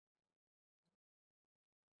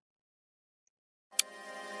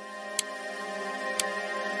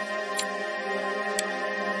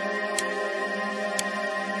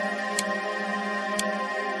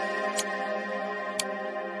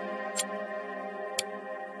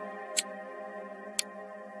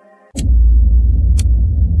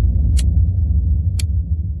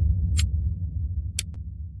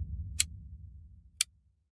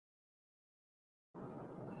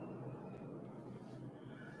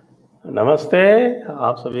नमस्ते।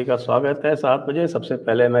 आप सभी का स्वागत है 7 बजे। सबसे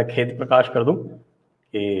पहले मैं खेद प्रकाश कर दूं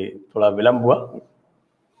कि थोड़ा विलंब हुआ,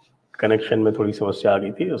 कनेक्शन में थोड़ी समस्या आ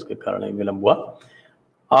गई थी, उसके कारण ही विलंब हुआ।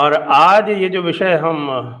 और आज ये जो विषय हम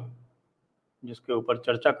जिसके ऊपर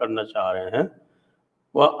चर्चा करना चाह रहे हैं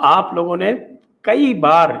वह आप लोगों ने कई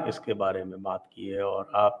बार इसके बारे में बात की है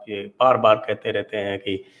और आप ये बार बार कहते रहते हैं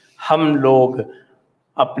कि हम लोग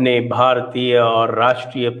अपने भारतीय और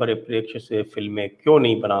राष्ट्रीय परिप्रेक्ष्य से फिल्में क्यों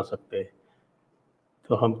नहीं बना सकते।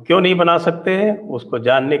 तो हम क्यों नहीं बना सकते हैं उसको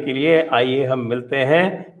जानने के लिए आइए हम मिलते हैं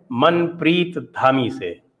मनप्रीत धामी से।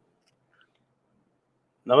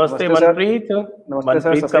 नमस्ते नमस्ते सर। मनप्रीत। नमस्ते सर।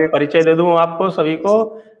 मनप्रीत का परिचय दे दूं आपको सभी को।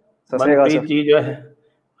 सत श्री अकाल मनप्रीत सर। जी जो है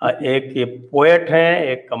एक ये पोएट हैं,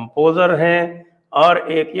 एक कंपोजर हैं और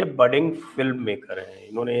एक ये बडिंग फिल्म मेकर हैं।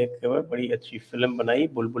 इन्होंने एक बड़ी अच्छी फिल्म बनाई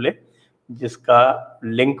बुलबुले, जिसका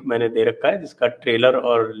लिंक मैंने दे रखा है, जिसका ट्रेलर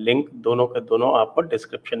और लिंक दोनों के दोनों आपको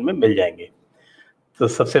डिस्क्रिप्शन में मिल जाएंगे। तो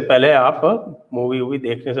सबसे पहले आप मूवी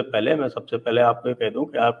देखने से पहले मैं सबसे पहले आपको ये कह दूं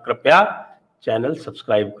कि आप कृपया चैनल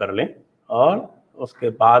सब्सक्राइब कर लें और उसके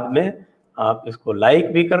बाद में आप इसको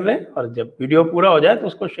लाइक भी कर लें और जब वीडियो पूरा हो जाए तो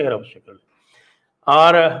उसको शेयर अवश्य कर लें।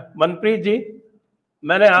 और मनप्रीत जी,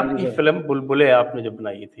 मैंने हाँ जी आपकी सर। फिल्म बुलबुले आपने जो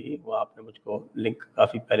बनाई थी वो आपने मुझको लिंक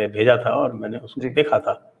काफ़ी पहले भेजा था और मैंने उसको जी देखा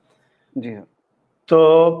था। जी हाँ। तो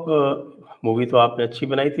मूवी तो आपने अच्छी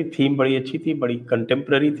बनाई थी, थीम बड़ी अच्छी थी, बड़ी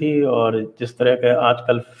कंटेम्प्रेरी थी और जिस तरह के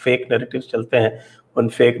आजकल फेक नैरेटिव्स चलते हैं उन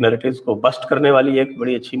फेक नैरेटिव्स को बस्ट करने वाली एक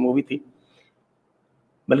बड़ी अच्छी मूवी थी,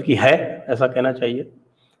 बल्कि है, ऐसा कहना चाहिए।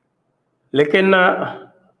 लेकिन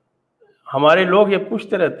हमारे लोग ये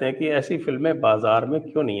पूछते रहते हैं कि ऐसी फिल्में बाजार में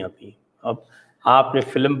क्यों नहीं आती। अब आपने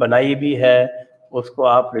फिल्म बनाई भी है, उसको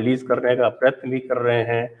आप रिलीज करने का प्रयत्न भी कर रहे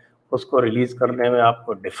हैं, उसको रिलीज करने में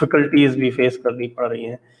आपको डिफिकल्टीज भी फेस करनी पड़ रही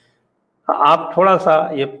हैं। आप थोड़ा सा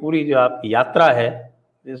ये पूरी जो आपकी यात्रा है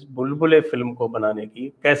इस बुलबुले फिल्म को बनाने की,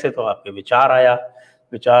 कैसे तो आपके विचार आया,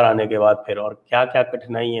 विचार आने के बाद फिर और क्या क्या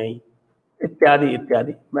कठिनाई आई, इत्यादि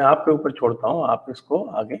इत्यादि मैं आपके ऊपर छोड़ता हूँ, आप इसको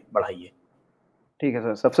आगे बढ़ाइए। ठीक है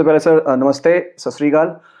सर। सबसे पहले सर नमस्ते, सत श्री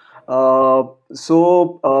अकाल।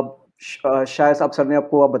 शायद आप सर ने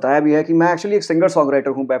आपको बताया भी है कि मैं एक्चुअली एक सिंगर सॉन्ग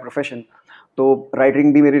राइटर हूँ बाय प्रोफेशन। तो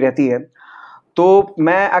राइटिंग भी मेरी रहती है। तो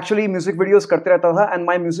मैं एक्चुअली म्यूजिक वीडियोस करते रहता था and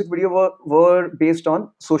my music video were based on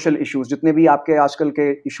social issues. जितने भी आपके आजकल के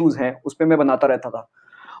इश्यूज हैं उस पे मैं बनाता रहता था।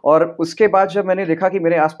 और उसके बाद जब मैंने देखा कि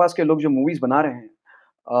मेरे आसपास के लोग जो मूवीज बना रहे हैं,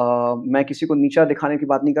 मैं किसी को नीचा दिखाने की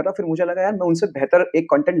बात नहीं कर रहा, फिर मुझे लगा यार मैं उनसे बेहतर एक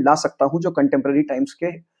कंटेंट ला सकता हूँ जो कंटेम्प्रेरी टाइम्स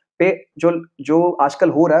के पे जो जो आजकल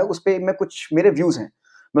हो रहा है उस पे मैं कुछ मेरे व्यूज हैं,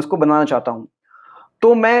 मैं उसको बनाना चाहता हूँ।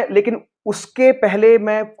 तो मैं लेकिन उसके पहले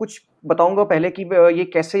मैं कुछ बताऊंगा पहले कि ये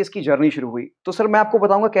कैसे इसकी जर्नी शुरू हुई। तो सर मैं आपको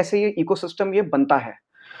बताऊंगा कैसे ये इकोसिस्टम ये बनता है।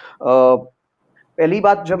 पहली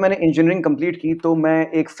बात, जब मैंने इंजीनियरिंग कंप्लीट की तो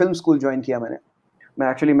मैं एक फिल्म स्कूल ज्वाइन किया मैंने। मैं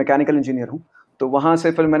एक्चुअली मैकेनिकल इंजीनियर हूँ। तो वहाँ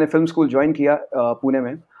से फिर मैंने फिल्म स्कूल ज्वाइन किया पुणे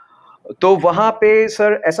में। तो वहाँ पे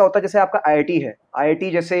सर ऐसा होता है जैसे आपका आईआईटी है।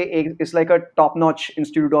 आईआईटी जैसे एक it's like a top notch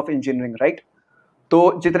institute of engineering, right?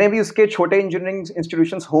 तो जितने भी उसके छोटे इंजीनियरिंग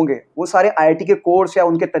इंस्टीट्यूशंस होंगे वो सारे आईआईटी के कोर्स या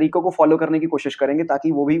उनके तरीकों को फॉलो करने की कोशिश करेंगे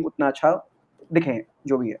ताकि वो भी उतना अच्छा दिखें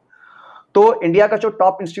जो भी है। तो इंडिया का जो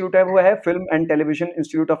टॉप इंस्टीट्यूट है वो है film and television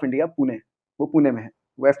institute of India, Pune. वो पुणे में है,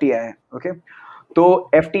 वो एफटीआई है। ओके। तो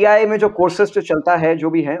एफटीआई में जो कोर्सेज जो चलता है जो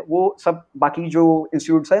भी है वो सब बाकी जो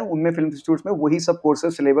इंस्टीट्यूट्स हैं उनमें, फिल्म इंस्टीट्यूट्स में वही सब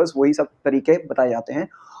कोर्सेज सिलेबस वही सब तरीके बताए जाते हैं।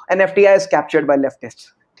 And FTI is captured by leftist.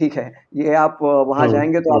 ठीक है, ये आप वहां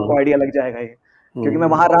जाएंगे तो आपको आइडिया लग जाएगा ये, क्योंकि मैं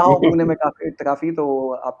वहां रहा हूँ पुणे में काफी काफी,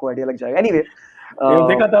 तो आपको आइडिया लग जाएगा। एनीवे,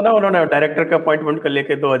 देखा था ना उन्होंने डायरेक्टर का अपॉइंटमेंट कर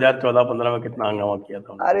लेके 2014-15 में कितना हंगामा किया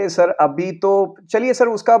था उन्होंने। अरे सर अभी तो चलिए सर,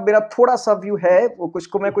 उसका मेरा थोड़ा सा व्यू है, वो कुछ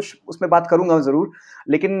को मैं कुछ उसमें बात करूंगा जरूर।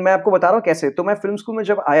 लेकिन मैं आपको बता रहा हूँ कैसे। तो मैं फिल्म स्कूल में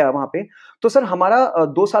जब आया वहां पे, तो सर हमारा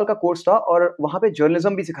 2 साल का कोर्स था और वहां पे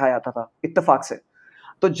जर्नलिज्म भी सिखाया जाता था इत्तेफाक से।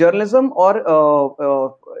 तो जर्नलिज्म और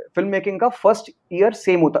फिल्म मेकिंग का फर्स्ट ईयर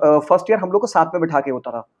सेम होता, फर्स्ट ईयर हम लोग को साथ में बिठा के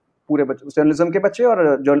होता था। पूरे बच्चे, जर्नलिज्म के बच्चे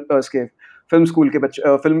और इसके फिल्म स्कूल के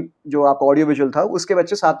बच्चे, फिल्म जो आपका ऑडियो विजुअल था उसके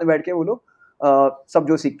बच्चे साथ में बैठ के वो लोग सब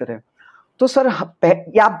जो सीखते थे। तो सर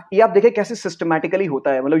ये आप देखें कैसे सिस्टमैटिकली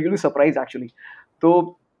होता है, मतलब यू बी सरप्राइज एक्चुअली।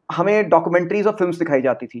 तो हमें डॉक्यूमेंट्रीज और फिल्म्स दिखाई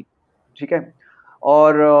जाती थी, ठीक है।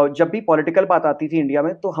 और जब भी पॉलिटिकल बात आती थी इंडिया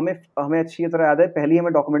में तो हमें हमें अच्छी तरह याद है, पहली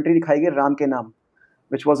हमें डॉक्यूमेंट्री दिखाई गई राम के नाम,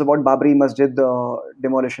 विच वॉज अबाउट बाबरी मस्जिद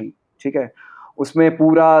डिमोलिशन, ठीक है। उसमें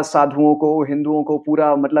पूरा साधुओं को, हिंदुओं को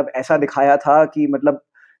पूरा मतलब ऐसा दिखाया था कि मतलब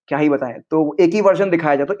क्या ही बताएं। तो एक ही वर्जन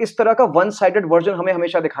दिखाया जाता, तो इस तरह का वन साइडेड वर्जन हमें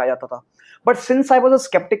हमेशा दिखाया जाता था। But since I was a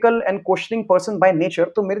sceptical and questioning person by nature,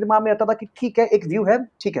 तो मेरे दिमाग में आता था कि ठीक है, एक व्यू है,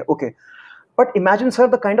 ठीक है, okay. But imagine sir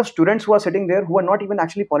the kind of students who are sitting there who are not even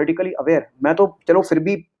actually politically aware. मैं तो चलो फिर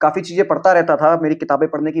भी काफी चीजें पढ़ता रहता था, मेरी किताबें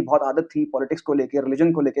पढ़ने की बहुत आदत थी, पॉलिटिक्स को लेके,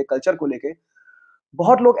 रिलीजन को लेके, कल्चर को लेके।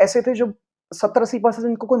 बहुत लोग ऐसे थे जो 70-80%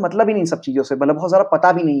 इनको कोई मतलब ही नहीं सब चीजों से, मतलब बहुत ज्यादा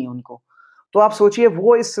पता भी नहीं है उनको। तो आप सोचिए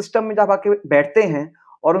वो इस सिस्टम में जब आके बैठते हैं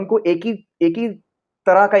और उनको एक ही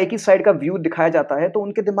तरह का, एक ही साइड का व्यू दिखाया जाता है, तो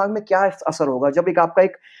उनके दिमाग में क्या असर होगा जब एक आपका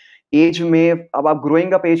एक एज में, अब आप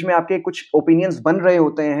ग्रोइंग अप एज में आपके कुछ ओपिनियंस बन रहे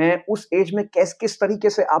होते हैं, उस एज में किस किस तरीके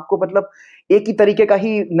से आपको मतलब एक ही तरीके का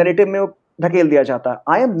ही नैरेटिव में धकेल दिया जाता है।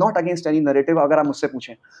 I am not against any narrative, अगर आप मुझसे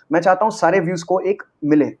पूछें। मैं चाहता हूँ सारे व्यूज को एक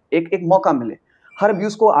मिले, एक एक मौका मिले। हर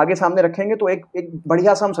व्यूज को आगे सामने रखेंगे तो एक एक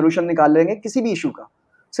बढ़िया सा हम सोल्यूशन निकाल लेंगे किसी भी इशू का।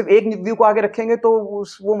 सिर्फ एक व्यू को आगे रखेंगे तो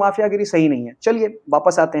वो माफियागिरी सही नहीं है। चलिए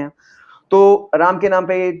वापस आते हैं। तो राम के नाम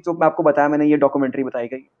पे जो मैं आपको बताया, मैंने ये डॉक्यूमेंट्री बताई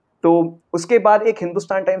गई। तो उसके बाद एक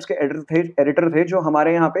हिंदुस्तान टाइम्स के एडिटर थे जो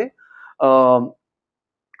हमारे यहाँ पे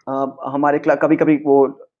हमारे कभी कभी वो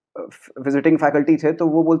विजिटिंग फैकल्टी थे, तो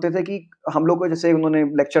वो बोलते थे कि हम लोग को, जैसे उन्होंने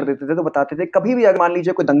लेक्चर देते थे तो बताते थे कभी भी अगर मान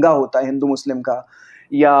लीजिए कोई दंगा होता है हिंदू मुस्लिम का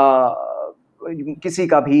या किसी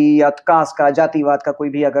का भी, या कास्ट का, जातिवाद का, कोई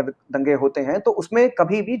भी अगर दंगे होते हैं, तो उसमें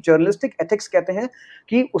कभी भी जर्नलिस्टिक एथिक्स कहते हैं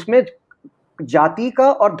कि उसमें जाति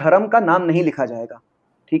का और धर्म का नाम नहीं लिखा जाएगा।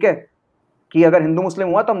 ठीक है, कि अगर हिंदू मुस्लिम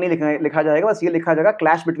हुआ तो हम नहीं लिखा जाएगा, बस ये लिखा जाएगा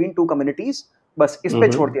क्लैश बिटवीन टू कम्युनिटीज, बस इस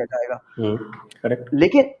पे छोड़ दिया जाएगा। करेक्ट।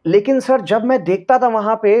 लेकिन सर जब मैं देखता था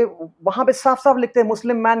वहां पे साफ साफ लिखते हैं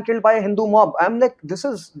Muslim man killed by Hindu mob. I am like this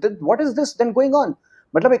is what is this then going on.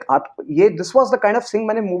 मतलब ये this was the kind of thing.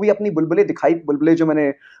 मैंने मूवी अपनी बुलबुले दिखाई, बुलबुले जो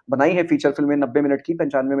मैंने बनाई है फीचर फिल्म 90 मिनट की,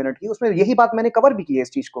 95 मिनट की, उसमें यही बात मैंने कवर भी की है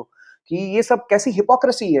इस चीज को, कि ये सब कैसी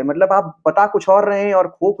हिपोक्रेसी है। मतलब आप बता कुछ और रहे हैं और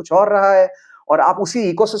हो कुछ और रहा है, और आप उसी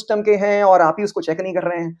इकोसिस्टम के हैं और आप ही उसको चेक नहीं कर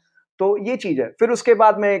रहे हैं। तो ये चीज है। फिर उसके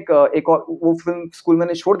बाद मैं एक और वो फिल्म स्कूल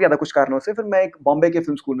मैंने छोड़ दिया था कुछ कारणों से, फिर मैं एक बॉम्बे के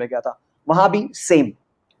फिल्म स्कूल में गया था। वहां भी same,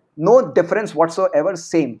 no difference whatsoever,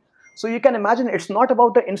 same. So you can imagine it's not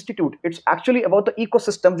about the institute, it's actually about the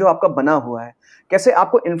ecosystem जो आपका बना हुआ है, कैसे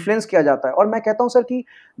आपको इन्फ्लुएंस किया जाता है। और मैं कहता हूं सर कि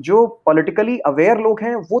जो पॉलिटिकली अवेयर लोग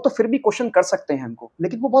हैं वो तो फिर भी क्वेश्चन कर सकते हैं हमको,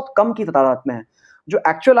 लेकिन वो बहुत कम की तादाद में है। जो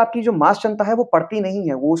एक्चुअल आपकी जो मास जनता है वो पढ़ती नहीं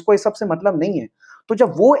है, वो उसको इस सबसे मतलब नहीं है। तो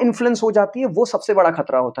जब वो इन्फ्लुएंस हो जाती है, वो सबसे बड़ा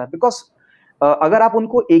खतरा होता है। बिकॉज अगर आप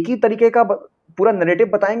उनको एक ही तरीके का पूरा नैरेटिव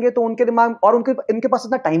बताएंगे तो उनके दिमाग, और इनके पास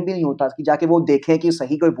इतना टाइम भी नहीं होता कि जाके वो देखें कि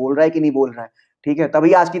सही कोई बोल रहा है कि नहीं बोल रहा है। ठीक है,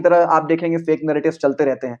 तभी आज की तरह आप देखेंगे फेक नैरेटिव्स चलते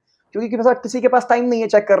रहते हैं, क्योंकि किसी के पास टाइम नहीं है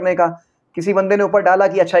चेक करने का। किसी बंदे ने ऊपर डाला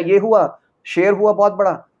कि अच्छा ये हुआ, शेयर हुआ बहुत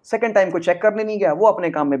बड़ा, सेकंड टाइम को चेक करने नहीं गया, वो अपने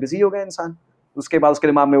काम में बिजी हो गया इंसान। उसके बाद उसके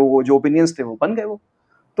दिमाग में वो जो ओपिनियंस थे वो बन गए वो।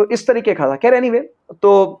 तो इस तरीके का था। खैर एनीवे,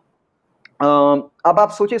 तो अब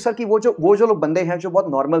आप सोचिए सर कि वो जो लोग बंदे हैं जो बहुत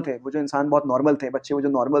नॉर्मल थे, वो जो इंसान बहुत नॉर्मल थे, बच्चे वो जो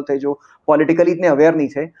नॉर्मल थे, जो पॉलिटिकली इतने अवेयर नहीं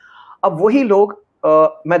थे, अब वही लोग,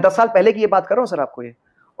 मैं 10 साल पहले की ये बात कर रहा हूँ सर आपको ये,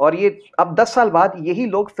 और ये अब 10 साल बाद यही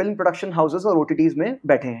लोग फिल्म प्रोडक्शन हाउसेस और ओटीटीज में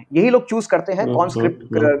बैठे हैं। यही लोग चूज करते हैं कौन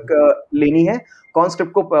स्क्रिप्ट लेनी है, कौन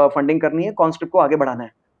स्क्रिप्ट को फंडिंग करनी है, कौन स्क्रिप्ट को आगे बढ़ाना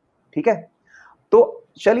है। ठीक है, तो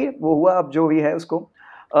चलिए वो हुआ, अब जो भी है उसको।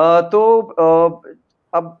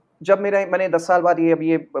 अब जब मैंने 10 साल बाद ये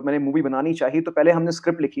मैंने मूवी बनानी चाहिए, तो पहले हमने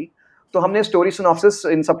स्क्रिप्ट लिखी, तो हमने स्टोरी सिनॉप्सिस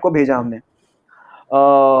इन सबको भेजा, हमने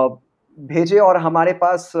भेजे, और हमारे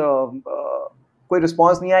पास कोई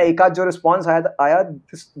रिस्पांस नहीं आया। एक आध जो रिस्पांस आया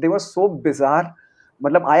दे वर सो बिजार।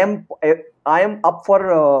 मतलब I am up for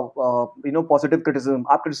positive criticism.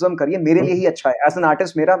 आप क्रिटिसिज्म करिए, मेरे लिए ही अच्छा है। एज एन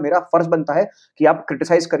आर्टिस्ट मेरा फर्ज बनता है कि आप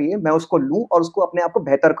क्रिटिसाइज करिए, मैं उसको लूं और उसको अपने आप को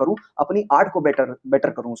बेहतर करूं, अपनी आर्ट को बेटर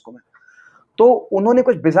करूं उसको मैं। तो उन्होंने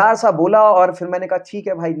कुछ बिजार सा बोला, और फिर मैंने कहा ठीक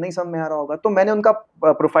है भाई, नहीं समझ में आ रहा होगा। तो मैंने उनका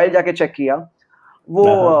प्रोफाइल जाके चेक किया। वो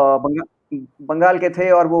बंगाल के थे,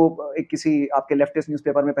 और वो एक किसी आपके लेफ्टिस्ट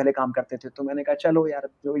न्यूज़पेपर में पहले काम करते थे। तो मैंने कहा चलो यार,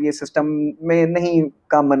 जो ये सिस्टम में नहीं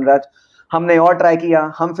काम बन रहा। हमने और ट्राई किया,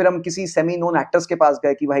 हम किसी सेमी नोन एक्टर्स के पास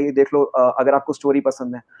गए कि भाई ये देख लो, अगर आपको स्टोरी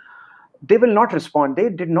पसंद है। They will not respond, they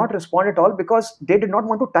did not respond at all, because they did not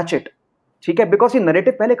want to touch it. ठीक है, बिकॉज ये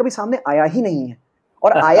नैरेटिव पहले कभी सामने आया ही नहीं है,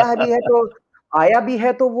 और आया भी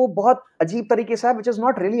है तो वो बहुत अजीब तरीके से है, which is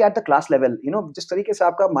not really at the class level. जिस तरीके से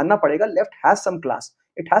आपका मानना पड़ेगा, left has some class,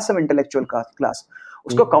 it has some intellectual class.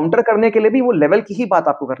 उसको काउंटर करने के लिए भी वो लेवल की ही बात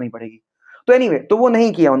आपको करनी पड़ेगी। तो एनीवे, तो वो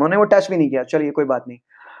नहीं किया उन्होंने, वो टच भी नहीं किया। चलिए कोई बात नहीं।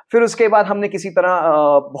 फिर उसके बाद हमने किसी तरह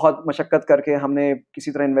बहुत मशक्कत करके, हमने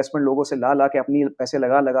किसी तरह इन्वेस्टमेंट लोगों से ला के, अपनी पैसे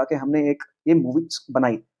लगा के हमने एक ये मूवी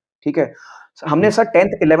बनाई। ठीक है, हमने सर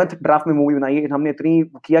 10th 11th ड्राफ्ट में मूवी बनाई है। हमने इतनी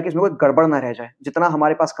किया कि इसमें कोई गड़बड़ ना रह जाए, जितना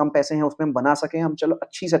हमारे पास कम पैसे हैं उसमें हम बना सके, हम चलो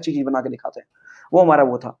अच्छी से अच्छी चीज बना के दिखाते हैं। वो हमारा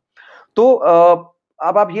वो था। तो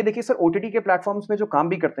अब आप ये देखिए सर, ओटीटी के प्लेटफॉर्म्स में जो काम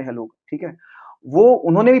भी करते हैं लोग, ठीक है, वो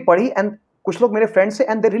उन्होंने भी पढ़ी, एंड कुछ लोग मेरे फ्रेंड्स से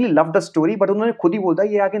and they really love the story, but उन्होंने खुद ही बोल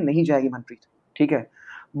दिया ये आगे नहीं जाएगी मनप्रीत, ठीक है,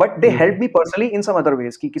 but they help me personally in some other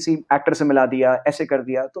ways, कि किसी एक्टर से मिला दिया, ऐसे कर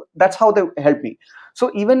दिया, तो that's how they help me. So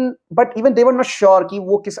even they were not sure कि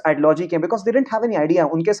वो किस आइडियोलॉजी के, because they didn't have any idea.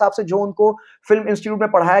 उनके हिसाब से जो उनको फिल्म इंस्टीट्यूट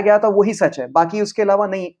में पढ़ाया गया था वही सच है, बाकी उसके अलावा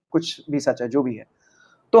नहीं कुछ भी सच है जो भी है.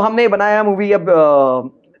 तो हमने बनाया मूवी, अब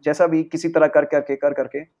जैसा भी किसी तरह कर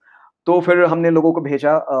करके तो फिर हमने लोगों को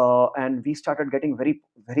भेजा, and we started getting very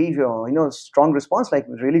very strong response, like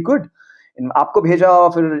really good. आपको भेजा,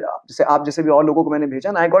 फिर जैसे आप जैसे भी और लोगों को मैंने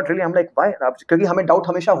भेजा, आई गॉट रियली, हम लाइक व्हाई, क्योंकि हमें डाउट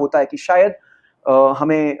हमेशा होता है कि शायद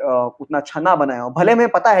हमें उतना अच्छा ना बनाया हो, भले हमें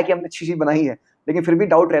पता है कि हमने अच्छी चीज बनाई है, लेकिन फिर भी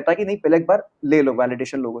डाउट रहता है कि नहीं, पहले एक बार ले लो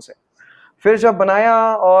वैलिडेशन लोगों से. फिर जब बनाया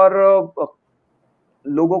और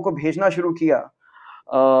लोगों को भेजना शुरू किया,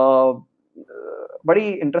 बड़ी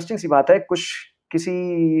इंटरेस्टिंग सी बात है, कुछ किसी,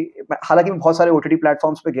 हालांकि मैं बहुत सारे ओटीटी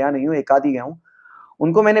प्लेटफॉर्म्स पे गया नहीं हूँ, एक आध ही गया हूँ,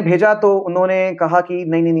 उनको मैंने भेजा तो उन्होंने कहा कि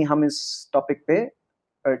नहीं नहीं नहीं, हम इस टॉपिक पे,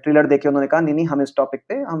 ट्रेलर देख के उन्होंने कहा नहीं नहीं, हम इस टॉपिक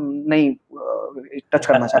पे हम नहीं टच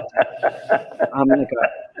करना चाहते हैं. हमने कहा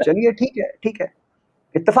चलिए ठीक है ठीक है.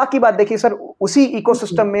 इत्तेफाक की बात देखिए सर, उसी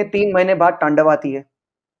इकोसिस्टम में 3 महीने बाद तांडव आती है.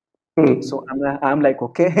 सो आई एम लाइक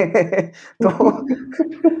ओके.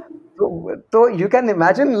 तो you can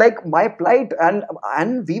imagine like my plight,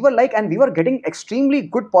 and we were getting extremely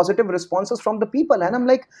good positive responses from the people, and I'm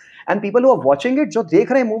like, and people who are watching it, जो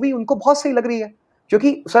देख रहे हैं मूवी, उनको बहुत सही लग रही है.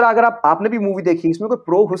 क्योंकि सर अगर आपने भी मूवी देखी, इसमें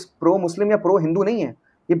कोई प्रो मुस्लिम या प्रो हिंदू नहीं है,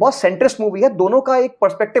 ये बहुत सेंट्रिस्ट मूवी है, दोनों का एक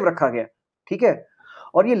पर्सपेक्टिव रखा गया, ठीक है.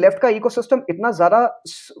 और ये लेफ्ट का इकोसिस्टम इतना ज्यादा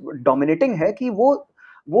डोमिनेटिंग है कि वो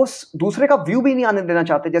दूसरे का व्यू भी नहीं आने देना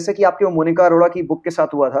चाहते, जैसे कि आपके मोनिका अरोड़ा की बुक के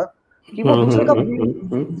साथ हुआ था, कि वो दूसरे का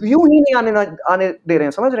व्यू ही नहीं आने दे रहे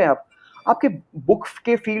हैं, समझ रहे हैं आप. आपके बुक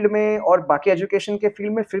के फील्ड में और बाकी एजुकेशन के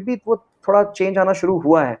फील्ड में फिर भी वो थोड़ा चेंज आना शुरू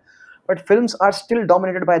हुआ है, but films are still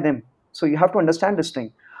dominated by them, so you have to understand this thing.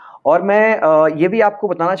 और मैं ये भी आपको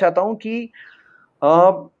बताना चाहता हूँ कि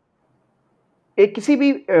एक किसी भी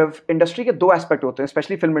इंडस्ट्री के 2 एस्पेक्ट होते हैं,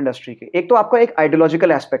 स्पेशली फिल्म इंडस्ट्री के. एक तो आपका एक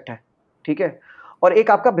आइडियोलॉजिकल एस्पेक्ट है, ठीक है, और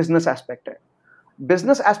एक आपका बिजनेस एस्पेक्ट है.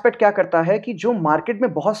 बिजनेस एस्पेक्ट क्या करता है कि जो मार्केट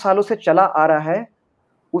में बहुत सालों से चला आ रहा है,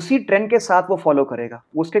 उसी ट्रेंड के साथ वो फॉलो करेगा,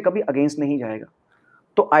 वो उसके कभी अगेंस्ट नहीं जाएगा.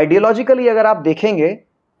 तो आइडियोलॉजिकली अगर आप देखेंगे,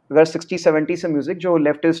 अगर 60-70 से म्यूजिक जो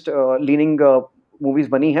लेफ्टिस्ट लीनिंग मूवीज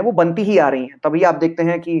बनी है, वो बनती ही आ रही हैं. तभी आप देखते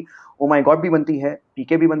हैं कि ओ माय गॉड भी बनती है,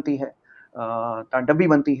 पीके भी बनती है, तांडव भी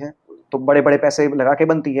बनती है, तो बड़े बड़े पैसे लगा के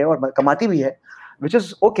बनती है और कमाती भी है, which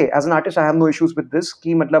is okay. As an artist I have no issues with this,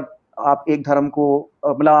 कि मतलब आप एक धर्म को,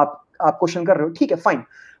 मतलब आप क्वेश्चन कर रहे हो, ठीक है fine,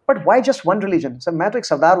 but why just one religion. Sir मैं तो एक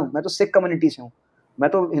सरदार हूँ, मैं तो सिख कम्युनिटी से हूँ, मैं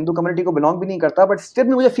तो हिंदू कम्युनिटी को बिलोंग भी नहीं करता, बट स्टिल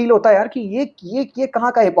मुझे फील होता है यार कि ये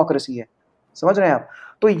कहाँ का हिपोक्रेसी है, समझ रहे हैं आप.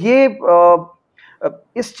 तो ये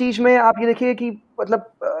इस चीज में आप ये देखिए कि मतलब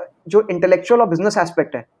जो इंटेलेक्चुअल और बिजनेस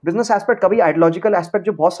एस्पेक्ट है, बिजनेस एस्पेक्ट कभी आइडियोलॉजिकल एस्पेक्ट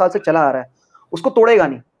जो बहुत साल से चला आ रहा है उसको तोड़ेगा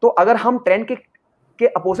नहीं. तो अगर हम ट्रेंड के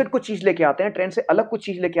अपोजिट कुछ चीज लेके आते हैं, ट्रेंड से अलग कुछ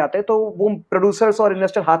चीज लेके आते हैं, तो वो प्रोड्यूसर्स और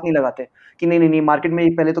इन्वेस्टर हाथ नहीं लगाते कि नहीं नहीं नहीं, मार्केट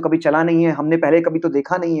में पहले तो कभी चला नहीं है, हमने पहले कभी तो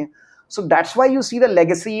देखा नहीं है. So that's why you see the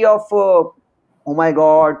legacy of oh my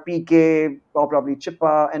god, PK, or probably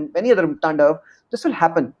Chippa and many other Tandav, this will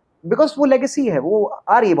happen because वो legacy है, वो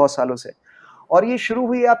आ रही है बहुत सालों से. और ये शुरू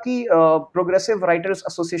हुई आपकी प्रोग्रेसिव राइटर्स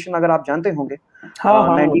एसोसिएशन, अगर आप जानते होंगे. हाँ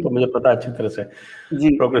हाँ, वो तो मुझे पता अच्छी तरह से.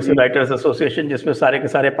 जी, प्रोग्रेसिव राइटर्स एसोसिएशन, जिसमें सारे के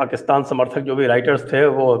सारे पाकिस्तान समर्थक जो भी राइटर्स थे,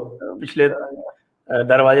 वो पिछले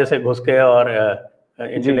दरवाजे से घुस गए और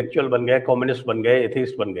इंटेलेक्चुअल बन गए, कम्युनिस्ट बन गए,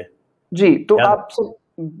 एथीस्ट बन गए. जी, तो आप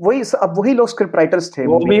अब वही लोग स्क्रिप्ट राइटर्स थे,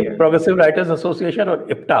 वो भी प्रोग्रेसिव राइटर्स एसोसिएशन और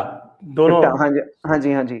इप्टा दोनों. हाँ जी हाँ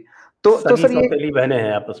जी हाँ जी. तो सर ये बहने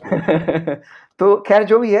हैं आपस में. तो खैर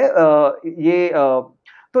जो भी है, ये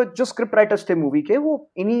तो जो स्क्रिप्ट राइटर्स थे मूवी के, वो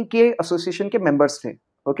इन्हीं के एसोसिएशन के मेंबर्स थे,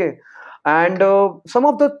 okay. And some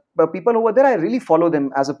of the people over there, I really follow them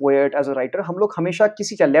as a poet, as a writer. हम लोग हमेशा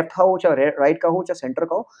किसी, चाहे लेफ्ट का हो, चाहे राइट का हो, चाहे सेंटर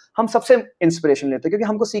का हो, हम सबसे इंस्पिरेशन लेते हैं, क्योंकि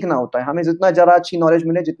हमको सीखना होता है. हमें जितना ज़्यादा अच्छी नॉलेज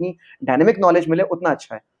मिले, जितनी डायनेमिक नॉलेज मिले, उतना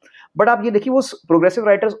अच्छा है. बट आप ये देखिए, वो प्रोग्रेसिव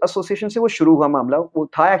राइटर्स एसोसिएशन से वो शुरू हुआ मामला, वो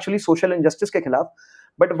था एक्चुअली सोशल इनजस्टिस के खिलाफ.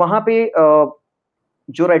 बट वहां पे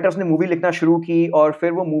जो राइटर्स ने मूवी लिखना शुरू की, और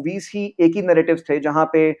फिर वो मूवीज ही एक ही नैरेटिव्स थे, जहाँ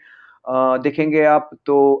पे देखेंगे आप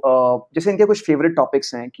तो जैसे इनके कुछ फेवरेट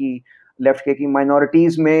टॉपिक्स हैं कि लेफ्ट के, कि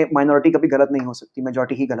माइनॉरिटीज में माइनॉरिटी कभी गलत नहीं हो सकती,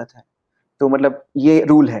 मेजॉरिटी ही गलत है. तो मतलब ये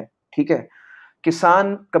रूल है, ठीक है.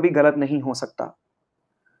 किसान कभी गलत नहीं हो सकता,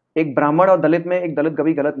 एक ब्राह्मण और दलित में एक दलित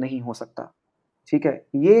कभी गलत नहीं हो सकता, ठीक है.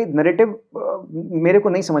 ये नैरेटिव मेरे को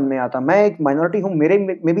नहीं समझ में आता. मैं एक माइनॉरिटी हूँ, मेरे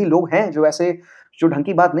में भी लोग हैं जो ऐसे, जो ढंग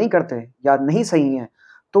की बात नहीं करते या नहीं सही हैं,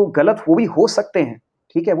 तो गलत वो भी हो सकते हैं,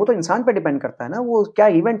 ठीक है. वो तो इंसान पे डिपेंड करता है ना, वो क्या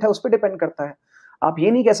इवेंट है उस पर डिपेंड करता है. आप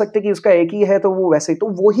ये नहीं कह सकते कि उसका एक ही है तो वो वैसे ही, तो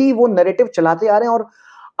वो नैरेटिव चलाते आ रहे हैं, और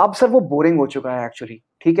अब सर वो बोरिंग हो चुका है एक्चुअली।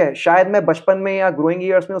 ठीक है, शायद मैं बचपन में या ग्रोइंग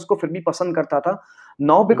ईयर्स में उसको फिर भी पसंद करता था।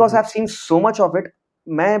 Now because I have seen so much of it,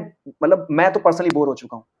 मैं मतलब मैं तो पर्सनली बोर हो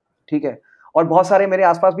चुका हूँ। ठीक है? और बहुत सारे मेरे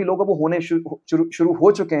आस-पास भी लोग हैं वो होने शुरू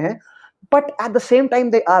हो चुके हैं। But at the same time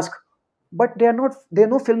they ask, but they are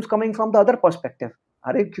no films coming from the other perspective.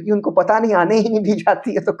 अरे क्योंकि उनको पता नहीं, आने ही नहीं दी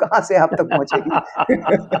जाती है, तो कहाँ से आप तक पहुँचेगी?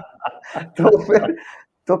 तो फिर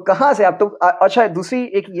तो कहाँ से आप तो अच्छा, दूसरी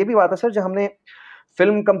एक ये भी बात है सर, जब हमने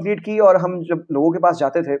फ़िल्म कंप्लीट की और हम जब लोगों के पास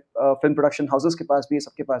जाते थे, फ़िल्म प्रोडक्शन हाउसेज़ के पास भी,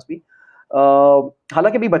 सबके पास भी,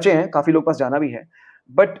 हालाँकि अभी बचे हैं, काफ़ी लोग के पास जाना भी है।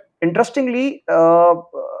 But interestingly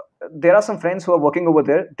there are some friends who are working over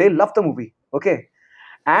there, they love the movie, okay?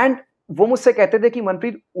 And वो मुझसे कहते थे कि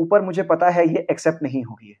मनप्रीत, ऊपर मुझे पता है ये एक्सेप्ट नहीं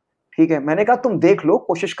होगी ये, ठीक है? मैंने कहा तुम देख लो,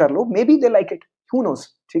 कोशिश कर लो, maybe they like it, who knows,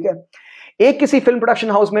 ठीक है? एक किसी फ़िल्म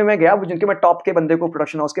प्रोडक्शन हाउस में मैं गया, जिनके मैं टॉप के बंदे को,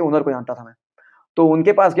 प्रोडक्शन हाउस के ओनर को जानता था मैं। तो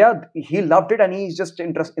उनके पास गया, he loved it and he just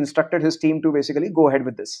instructed his team to basically go ahead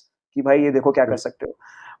with this, कि भाई ये देखो क्या कर सकते हो।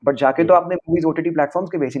 बट जाके तो आपने मूवीज़ ओटीटी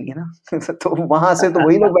प्लेटफ़ॉर्म्स के भेजनी है ना। तो वहाँ से तो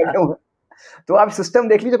वही लोग बैठे हुए हैं। तो आप सिस्टम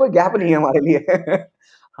देख लीजिए, कोई गैप नहीं है हमारे लिए।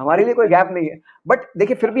 हमारे लिए कोई गैप नहीं है। बट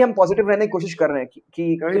देखिए फिर भी हम पॉजिटिव रहने की कोशिश कर रहे हैं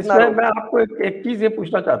कि तो कितना इसमें मैं आपको एक चीज़ ये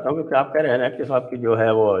पूछना चाहता हूँ, क्योंकि आप कह रहे हैं ना कि साहब की जो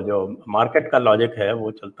है वो जो मार्केट का लॉजिक है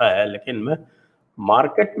वो चलता है, लेकिन मैं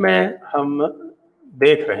मार्केट में हम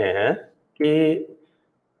देख रहे हैं कि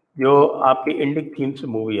जो आपकी इंडिक थीम से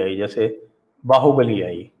मूवी आई, जैसे बाहुबली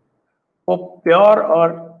आई, वो प्योर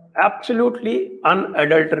और एब्सोल्युटली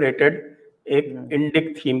अनएडल्टरेटेड एक हुँ,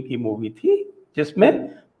 इंडिक थीम की मूवी थी, जिसमें हुँ,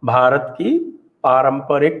 भारत की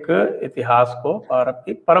पारंपरिक इतिहास को, भारत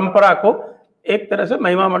की परंपरा को एक तरह से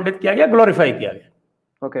महिमा मंडित किया गया, ग्लोरीफाई किया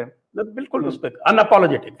गया। ओके। मतलब बिल्कुल हुँ, उस पर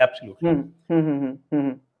अनअपोलोजेटिक, एब्सोल्युटली। हुँ, हुँ, हुँ, हुँ, हुँ,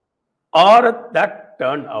 हुँ। और that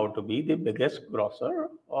turn out to be the biggest grosser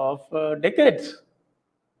of decades.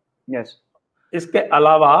 Yes. इसके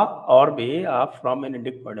अलावा और भी आप from an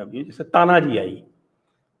Indic point of view, जैसे तानाजी आई,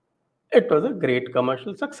 it was a great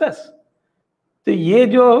commercial success. तो ये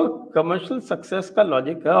जो कमर्शियल सक्सेस का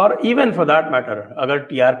लॉजिक है, और इवन फॉर दैट मैटर अगर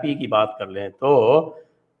टीआरपी की बात कर लें तो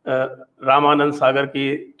रामानंद सागर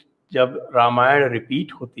की जब रामायण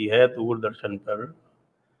रिपीट होती है दूरदर्शन पर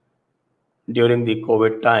ड्यूरिंग द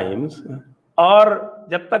कोविड टाइम्स, और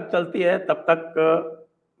जब तक चलती है तब तक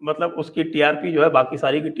मतलब उसकी टीआरपी जो है बाकी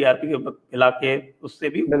सारी की टीआरपी के मिला के उससे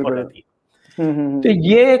भी ऊपर बिल्कुल। रहती है। हुँ, हुँ, तो हुँ।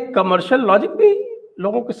 ये कमर्शियल लॉजिक भी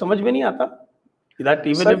लोगों को समझ में नहीं आता, that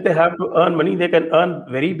even sir if they have to earn money, they can earn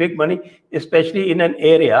very big money, especially in an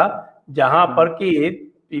area जहां हुँ। पर कि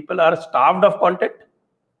people are starved of content.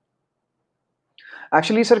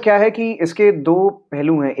 Actually sir क्या है कि इसके 2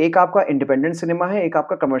 पहलू हैं, एक आपका इंडिपेंडेंट सिनेमा है, एक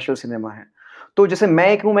आपका कमर्शियल सिनेमा है। तो जैसे मैं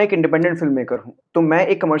एक हूँ, मैं एक इंडिपेंडेंट फ़िल्म मेकर हूँ, तो मैं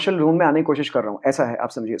एक कमर्शियल ज़ोन में आने की कोशिश कर रहा हूँ, ऐसा है, आप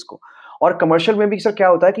समझिए इसको। और कमर्शियल में भी सर क्या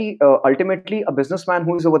होता है कि ultimately a businessman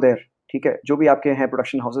who is over there, ठीक है? जो भी आपके हैं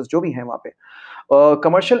प्रोडक्शन हाउसेज़ जो भी हैं वहाँ पे,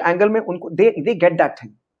 कमर्शियल एंगल में उनको दे दे गेट दैट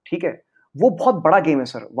थिंग, ठीक है? वो बहुत बड़ा गेम है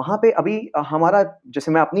सर। वहाँ पे अभी हमारा,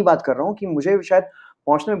 जैसे मैं अपनी बात कर रहा हूँ कि मुझे शायद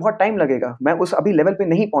पहुँचने में बहुत टाइम लगेगा। मैं उस अभी लेवल पे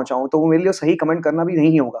नहीं पहुँचा हूँ, तो वो मेरे लिए सही कमेंट करना भी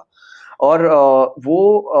नहीं होगा।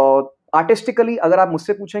 और आर्टिस्टिकली अगर आप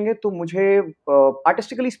मुझसे पूछेंगे तो मुझे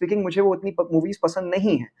आर्टिस्टिकली स्पीकिंग मुझे वो इतनी मूवीज़ पसंद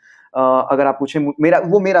नहीं है। अगर आप पूछें,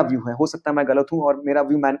 मेरा व्यू है, हो सकता है मैं गलत हूँ और मेरा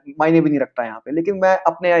व्यू मायने भी नहीं रखता है यहाँ पे। लेकिन मैं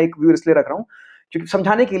अपने एक व्यू इसलिए रख रहा हूँ, क्योंकि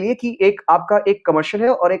समझाने के लिए कि एक आपका एक कमर्शियल है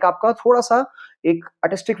और एक आपका थोड़ा-सा एक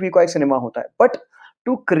आर्टिस्टिक व्यू का एक सिनेमा होता है। But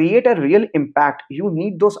to create a real impact you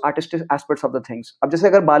need those artistic aspects of the things. अब जैसे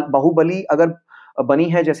अगर बाहुबली अगर बनी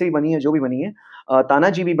है, जैसे भी बनी है, जो भी बनी है,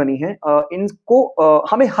 तानाजी भी बनी है, इनको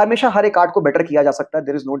हमें हमेशा हर एक आर्ट को बेटर किया जा सकता है,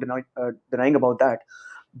 there is no denying about that.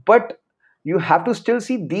 But you have to still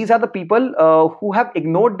see these are the people who have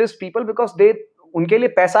ignored this people because they, उनके लिए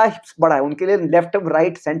पैसा बड़ा है, उनके लिए लेफ्ट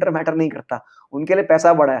राइट सेंटर मैटर नहीं करता, उनके लिए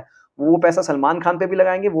पैसा बड़ा है। वो पैसा सलमान खान पे भी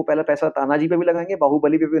लगाएंगे, वो पहले पैसा तानाजी पे भी लगाएंगे,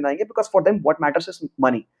 बाहुबली पे भी लगाएंगे, because for them what matters is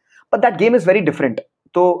money. But that game is very different.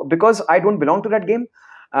 तो because I don't belong to that game,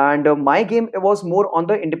 and my game was more on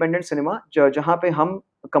the independent cinema, जहाँ पे हम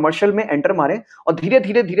कमर्शियल में एंटर मारे और धीरे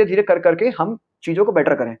धीरे धीरे धीरे कर करके हम चीजों को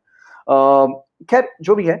बेटर करें। खैर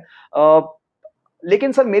जो भी है,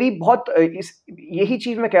 लेकिन सर मेरी बहुत इस यही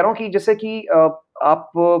चीज़ मैं कह रहा हूँ कि जैसे कि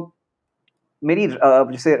आप मेरी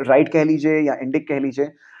जैसे राइट कह लीजिए या इंडिक कह लीजिए,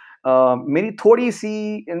 मेरी थोड़ी-सी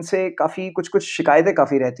इनसे काफ़ी कुछ-कुछ शिकायतें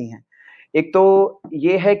काफ़ी रहती हैं। एक तो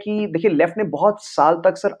ये है कि देखिए लेफ्ट ने बहुत साल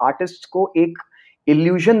तक सर आर्टिस्ट को एक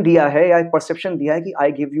इल्यूज़न दिया है या एक परसेप्शन दिया है कि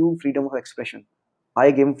I give you freedom of expression,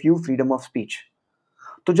 I give you freedom of speech.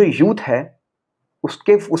 तो जो यूथ है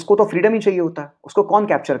उसको तो फ्रीडम ही चाहिए होता है। उसको कौन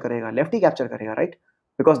कैप्चर करेगा? लेफ्ट ही कैप्चर करेगा, right?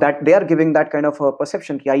 Because that they are giving that kind of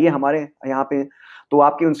perception कि आइए हमारे यहाँ पे, तो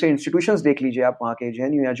आपके उनसे इंस्टीट्यूशंस देख लीजिए, आप वहाँ के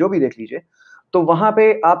जेएनयू या जो भी देख लीजिए, तो वहाँ पे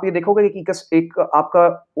आप ये देखोगे कि एक आपका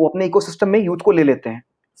वो अपने इकोसिस्टम में यूथ को ले लेते हैं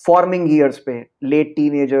फॉर्मिंग ईयर्स पे, लेट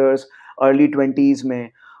टीनेजर्स, अर्ली 20s में,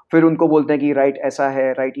 फिर उनको बोलते हैं कि राइट ऐसा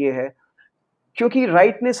है, राइट ये है, क्योंकि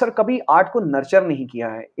राइट ने सर कभी आर्ट को नर्चर नहीं किया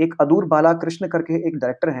है। एक अदूर बालाकृष्ण करके एक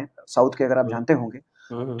डायरेक्टर हैं साउथ के, अगर आप जानते होंगे,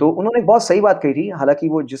 तो उन्होंने बहुत सही बात कही थी, हालांकि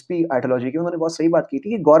वो जिस भी आइडियोलॉजी की, उन्होंने बहुत सही बात की थी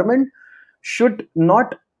कि government should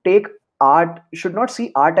not take art, should not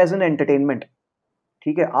see art as an entertainment.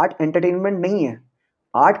 ठीक है, आर्ट एंटरटेनमेंट नहीं है,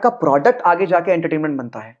 आर्ट का प्रोडक्ट आगे जाके एंटरटेनमेंट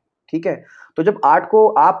बनता है। ठीक है, तो जब आर्ट को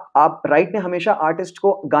आप राइट ने हमेशा आर्टिस्ट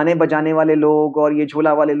को गाने बजाने वाले लोग और ये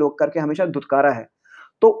झोला वाले लोग करके हमेशा धुतकारा है,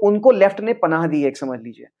 तो उनको लेफ्ट ने पनाह दी है, एक समझ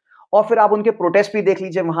लीजिए। और फिर आप उनके प्रोटेस्ट भी देख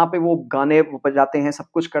लीजिए, वहां पे वो गाने बजाते हैं, सब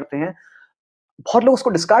कुछ करते हैं, बहुत लोग उसको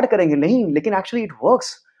डिस्कार्ड करेंगे नहीं, लेकिन एक्चुअली इट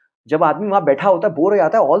वर्क्स। जब आदमी वहां बैठा होता है, बोर हो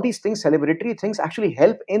जाता है, all these things, celebratory things actually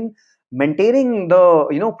help in maintaining the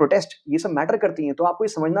protest, ये सब मैटर करती हैं। तो आपको ये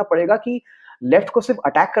समझना पड़ेगा कि लेफ्ट को सिर्फ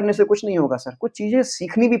अटैक करने से कुछ नहीं होगा सर, कुछ चीजें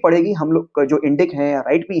सीखनी भी पड़ेगी। हम लोग जो इंडिक हैं या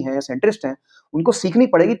राइट भी हैं, सेंट्रिस्ट हैं, उनको सीखनी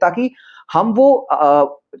पड़ेगी ताकि हम वो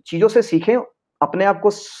चीजों से सीखें, अपने आप को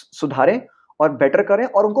सुधारें और बेटर करें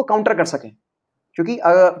और उनको काउंटर कर सकें।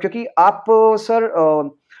 क्योंकि आप सर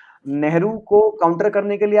नेहरू को काउंटर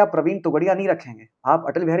करने के लिए आप प्रवीण तोगड़िया नहीं रखेंगे, आप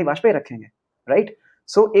अटल बिहारी वाजपेयी रखेंगे, राइट।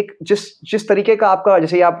 सो एक जिस तरीके का आपका,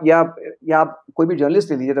 जैसे आप या आप कोई भी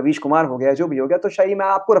जर्नलिस्ट ले लीजिए, रवीश कुमार हो गया, जो भी हो गया, तो शायद मैं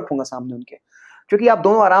आपको रखूंगा सामने उनके, क्योंकि आप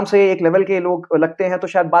दोनों आराम से एक लेवल के लोग लगते हैं, तो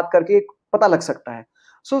शायद बात करके पता लग सकता है।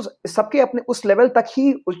 सो सबके अपने उस लेवल तक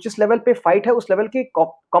ही, जिस लेवल पे फाइट है, उस लेवल के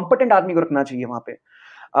कॉम्पिटेंट आदमी को रखना चाहिए वहां पे।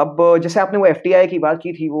 अब जैसे आपने वो एफटीआई की बात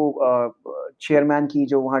की थी, वो चेयरमैन की,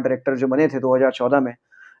 जो वहाँ डायरेक्टर जो बने थे 2014 में,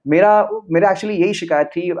 मेरा मेरा एक्चुअली यही शिकायत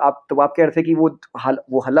थी। आप कह रहे थे कि वो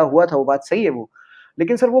हल्ला हुआ था, वो बात सही है वो,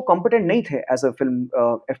 लेकिन सर वो कॉम्पिटेंट नहीं थे as a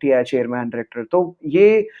film FTI chairman director. तो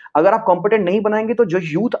ये अगर आप कॉम्पिटेंट नहीं बनाएंगे, तो जो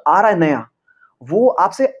यूथ आ रहा है नया, वो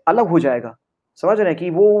आपसे अलग हो जाएगा, समझ रहे हैं, कि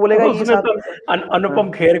वो बोलेगा ये उसने साथ। तो अनुपम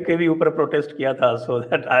खेर के भी ऊपर प्रोटेस्ट किया था, so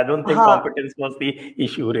that I don't think हाँ, competence was the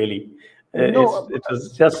issue really. No, it was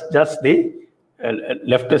just the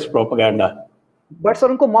leftist propaganda. But sir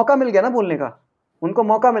उनको मौका मिल गया ना बोलने का, उनको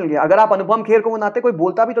मौका मिल गया। अगर आप अनुपम खेर को बनाते, कोई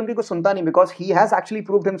बोलता भी तो उनकी कोई सुनता नहीं, because he has actually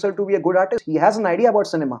proved himself to be a good artist, he has an idea about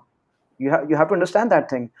cinema, you have to understand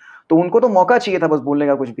that thing. तो उनको तो मौका चाहिए था बस बोलने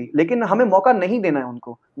का कुछ भी, लेकिन हमें मौका नहीं देना है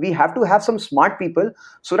उनको। We have to have some smart people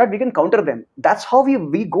so that we can counter them, that's how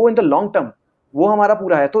we go in the long term. वो हमारा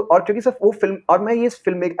पूरा है। तो और क्योंकि सिर्फ वो फिल्म, और मैं ये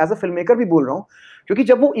film as a film maker भी बोल रहा हूँ, क्योंकि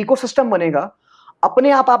जब वो इकोसिस्टम बनेगा,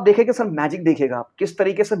 अपने आप देखेंगे सर, मैजिक देखेगा आप, किस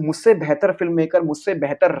तरीके से मुझसे बेहतर फिल्म मेकर, मुझसे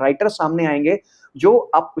बेहतर राइटर सामने आएंगे,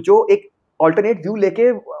 जो एक ऑल्टरनेट व्यू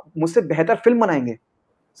लेके मुझसे बेहतर फिल्म बनाएंगे।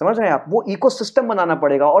 समझ रहे हैं आप, वो इकोसिस्टम बनाना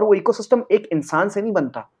पड़ेगा, और वो इकोसिस्टम एक इंसान से नहीं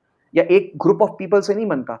बनता या एक ग्रुप ऑफ पीपल से नहीं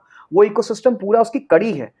बनता। वो इकोसिस्टम पूरा उसकी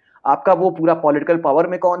कड़ी है। आपका वो पूरा पॉलिटिकल पावर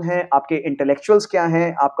में कौन है, आपके इंटेलेक्चुअल्स क्या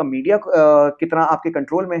हैं, आपका मीडिया कितना आपके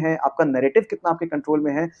कंट्रोल में है, आपका नैरेटिव कितना आपके कंट्रोल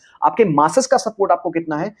में है, आपके मासेस का सपोर्ट आपको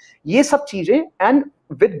कितना है, ये सब चीजें, and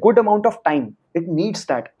with good amount of time it needs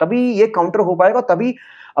that, तभी ये काउंटर हो पाएगा। तभी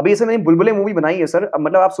अभी जैसे मैंने बुलबुले मूवी बनाई है सर,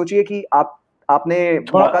 मतलब आप सोचिए कि आपने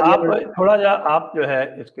मौका दिया। थोड़ा जा आप जो है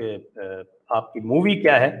इसके आपकी मूवी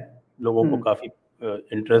क्या है, लोगों को हम्म, काफी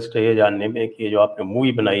इंटरेस्ट है ये जानने में कि जो आपने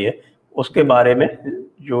मूवी बनाई है उसके बारे में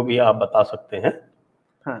जो भी आप बता सकते हैं,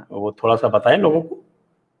 हाँ, वो थोड़ा सा बताएं लोगों को।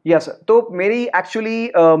 यस। तो मेरी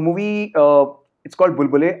actually movie, it's called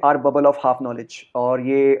Bulbule or bubble of half knowledge, और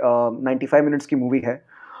ये 95 मिनट्स की मूवी है।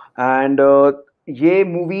 एंड ये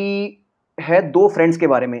मूवी है दो फ्रेंड्स के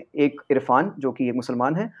बारे में, एक इरफान जो कि एक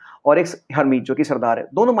मुसलमान है, और एक हरमीत जो कि सरदार है,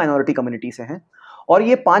 दोनों माइनॉरिटी कम्युनिटी से हैं। और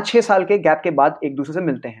ये 5-6 साल के गैप के बाद एक दूसरे से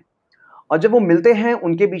मिलते हैं, और जब वो मिलते हैं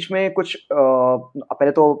उनके बीच में कुछ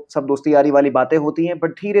पहले तो सब दोस्ती यारी वाली बातें होती हैं,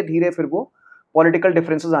 बट धीरे धीरे फिर वो पॉलिटिकल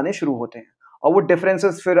डिफरेंसेस आने शुरू होते हैं, और वो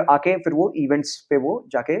डिफरेंसेस फिर आके फिर वो इवेंट्स पे वो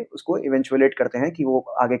जाके उसको इवेंचुएट करते हैं कि वो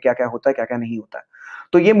आगे क्या क्या होता है, क्या क्या नहीं होता है।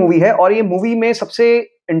 तो ये मूवी है, और ये मूवी में सबसे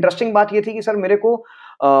इंटरेस्टिंग बात ये थी कि सर मेरे को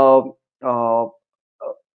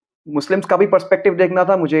मुस्लिम्स का भी पर्सपेक्टिव देखना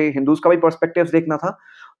था, मुझे हिंदूज का भी पर्सपेक्टिव देखना था,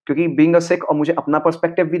 क्योंकि बीइंग अ सिख, और मुझे अपना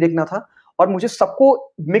पर्सपेक्टिव भी देखना था, और मुझे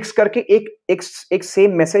सबको मिक्स करके एक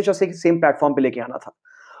सेम मैसेज और सेम प्लेटफॉर्म पे लेके आना था।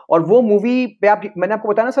 और वो मूवी पे मैंने आपको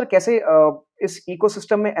बताया ना सर, कैसे इस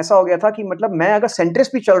इकोसिस्टम में ऐसा हो गया था कि मतलब मैं अगर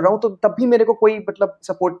सेंट्रिस्ट भी चल रहा हूँ, तो तब भी मेरे को कोई मतलब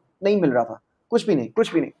सपोर्ट नहीं मिल रहा था, कुछ भी नहीं,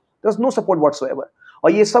 कुछ भी नहीं, there was no support whatsoever.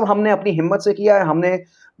 और ये सब हमने अपनी हिम्मत से किया है,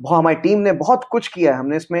 हमारी टीम ने बहुत कुछ किया है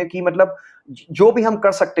हमने इसमें, कि मतलब जो भी हम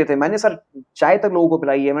कर सकते थे, मैंने सर चाय तक लोगों को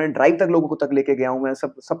पिलाई है, मैंने ड्राइव तक लोगों को तक लेके गया हूँ, मैं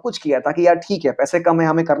सब कुछ किया, ताकि यार ठीक है पैसे कम है,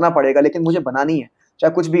 हमें करना पड़ेगा, लेकिन मुझे बनानी है,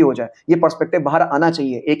 चाहे कुछ भी हो जाए, ये पर्सपेक्टिव बाहर आना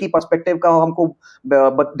चाहिए। एक ही पर्सपेक्टिव का हमको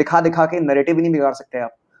दिखा दिखा के नैरेटिव ही नहीं बिगाड़ सकते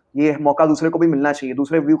आप। ये मौका दूसरे को भी मिलना चाहिए,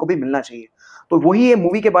 दूसरे व्यू को भी मिलना चाहिए। तो वही ये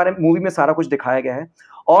मूवी के बारे में, मूवी में सारा कुछ दिखाया गया है।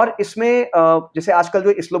 और इसमें जैसे आजकल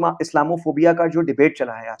जो इस्लामोफोबिया का जो डिबेट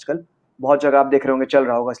चला है आजकल, बहुत जगह आप देख रहे होंगे, चल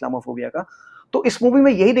रहा होगा इस्लामोफोबिया का। तो इस मूवी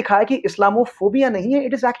में यही दिखाया कि इस्लामोफोबिया नहीं है,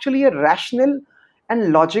 it is actually a rational and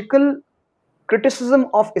logical criticism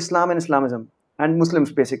of Islam and Islamism and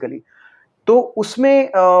Muslims basically। तो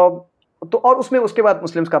उसमें तो और उसमें उसके बाद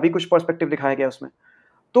मुस्लिम्स का भी कुछ पर्सपेक्टिव दिखाया गया उसमें।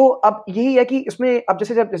 तो अब यही है कि इसमें अब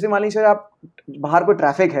जैसे मान लीजिए आप बाहर कोई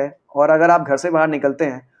ट्रैफिक है और अगर आप घर से बाहर निकलते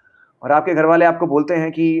हैं और आपके घर वाले आपको बोलते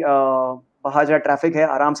हैं कि बाहर जहाँ ट्रैफिक है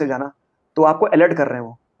आराम से जाना, तो आपको अलर्ट कर रहे हैं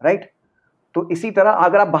वो, राइट। तो इसी तरह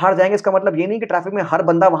अगर आप बाहर जाएंगे, इसका मतलब ये नहीं कि ट्रैफिक में हर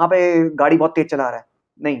बंदा वहां पे गाड़ी बहुत तेज चला रहा है,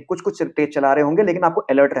 नहीं, कुछ कुछ तेज चला रहे होंगे, लेकिन आपको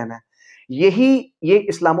अलर्ट रहना है। ये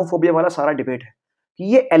इस्लामोफोबिया वाला सारा डिबेट है कि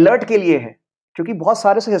ये अलर्ट के लिए है, क्योंकि बहुत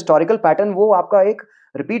सारे से हिस्टोरिकल पैटर्न वो आपका एक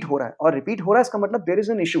रिपीट हो रहा है, और रिपीट हो रहा है इसका मतलब देयर इज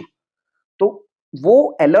एन इशू। तो वो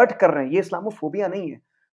अलर्ट कर रहे हैं, ये इस्लामोफोबिया नहीं है।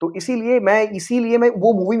 तो इसीलिए मैं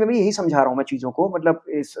वो मूवी में भी यही समझा रहा हूँ मैं चीजों को, मतलब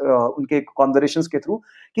इस उनके कॉन्वर्सेशंस के थ्रू,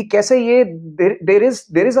 कि कैसे ये there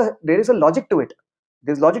is a logic to it,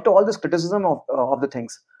 there is logic to all this criticism of the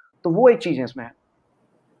things. तो वो एक चीज है इसमें है।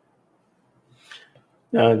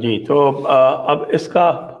 जी, तो अब इसका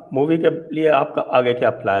मूवी के लिए आपका आगे क्या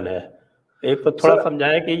प्लान है? एक तो थोड़ा सर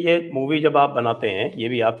समझाएं कि ये मूवी जब आप बनाते हैं, ये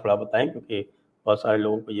भी आप थोड़ा बताएं, क्योंकि बहुत सारे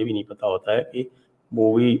लोगों को ये भी नहीं पता होता है कि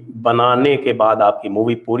मूवी बनाने के बाद आपकी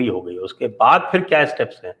मूवी पूरी हो गई, उसके बाद फिर क्या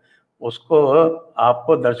स्टेप्स हैं, उसको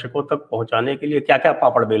आपको दर्शकों तक पहुंचाने के लिए क्या क्या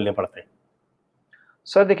पापड़ बेलने पड़ते हैं?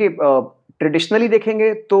 सर देखिए, ट्रेडिशनली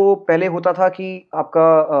देखेंगे तो पहले होता था कि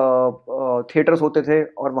आपका थिएटर्स होते थे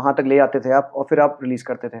और वहां तक ले आते थे आप, और फिर आप रिलीज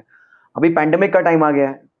करते थे। अभी पैंडेमिक का टाइम आ गया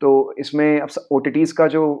है, तो इसमें अब ओटीटीज का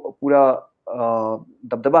जो पूरा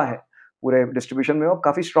दबदबा है पूरे डिस्ट्रीब्यूशन में, वो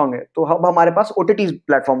काफी स्ट्रांग है। तो अब हमारे पास ओटीटी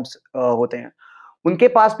प्लेटफॉर्म्स होते हैं, उनके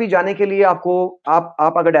पास भी जाने के लिए आपको, आप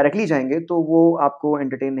अगर डायरेक्टली जाएंगे तो वो आपको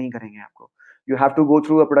एंटरटेन नहीं करेंगे आपको। You have to go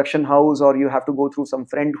through a production house, or you have to go through some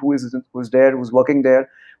friend who's there, who's working there।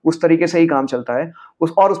 उस तरीके से ही काम चलता है।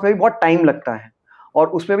 और उसमें भी बहुत टाइम लगता है, और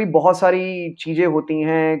उसमें भी बहुत सारी चीजें होती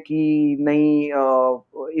हैं कि नहीं,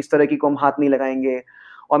 इस तरह की को हम हाथ नहीं लगाएंगे।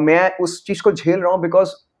 और मैं उस चीज को झेल रहा हूँ,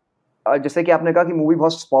 बिकॉज जैसे कि आपने कहा कि मूवी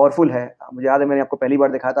बहुत पावरफुल है, मुझे याद है मैंने आपको पहली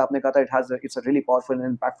बार दिखाया था, आपने कहा था it's a really powerful and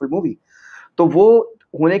impactful movie. तो वो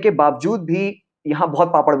होने के बावजूद भी यहाँ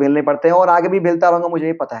बहुत पापड़ बेलने पड़ते हैं, और आगे भी बेलता रहूंगा, मुझे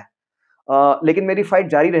ये पता है। लेकिन मेरी फाइट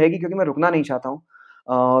जारी रहेगी, क्योंकि मैं रुकना नहीं चाहता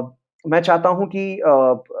हूँ। मैं चाहता हूँ कि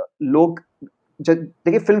लोग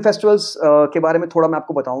देखिए, फिल्म फेस्टिवल्स के बारे में थोड़ा मैं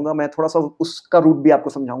आपको बताऊंगा, मैं थोड़ा सा उसका रूट भी आपको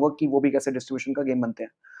समझाऊंगा कि वो भी कैसे डिस्ट्रीब्यूशन का गेम बनते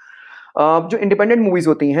हैं। जो इंडिपेंडेंट मूवीज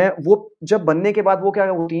होती हैं, वो जब बनने के बाद वो क्या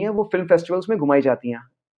होती हैं, वो फिल्म फेस्टिवल्स में घुमाई जाती हैं,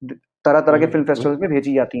 तरह तरह के फिल्म फेस्टिवल्स में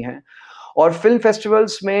भेजी जाती हैं। और फिल्म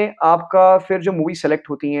फेस्टिवल्स में आपका फिर जो मूवी सेलेक्ट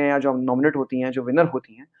होती हैं या जो नॉमिनेट होती हैं, जो विनर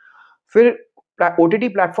होती हैं, फिर ओटीटी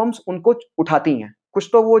प्लेटफॉर्म्स उनको उठाती हैं। कुछ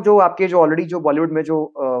तो वो जो आपके जो ऑलरेडी जो बॉलीवुड में जो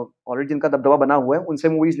ऑलरेडी जिनका दबदबा बना हुआ है, उनसे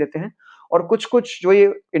मूवीज लेते हैं, और कुछ कुछ जो ये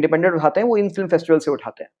इंडिपेंडेंट उठाते हैं, वो इन फिल्म फेस्टिवल से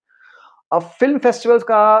उठाते हैं। अब फिल्म फेस्टिवल्स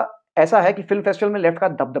का ऐसा है कि फिल्म फेस्टिवल में लेफ्ट का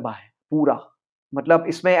दबदबा है पूरा, मतलब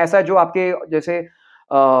इसमें ऐसा है जो आपके जैसे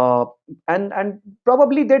and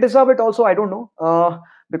probably they deserve it also, I don't no,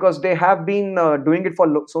 because they have been doing it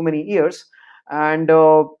for so many years. And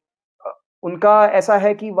उनका ऐसा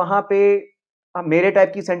है कि वहां पे मेरे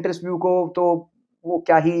टाइप की सेंट्रिस्ट व्यू को तो वो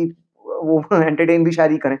क्या ही, वो एंटरटेन भी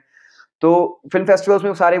शायद ही करें। तो फिल्म फेस्टिवल्स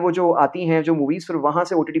में सारे वो जो आती हैं जो मूवीज, फिर वहां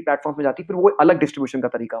से ओटीटी प्लेटफॉर्म में जाती है, फिर वो अलग डिस्ट्रीब्यूशन का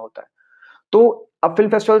तरीका होता है। तो अब फिल्म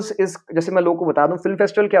फेस्टिवल्स इस, जैसे मैं लोगों को बता दूं, फिल्म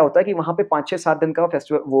फेस्टिवल क्या होता है कि वहां पे 5 6 7 दिन का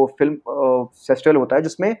फेस्टिवल, वो फिल्म फेस्टिवल होता है,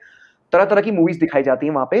 जिसमें तरह तरह की मूवीज दिखाई जाती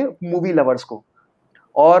हैं वहां पे मूवी लवर्स को।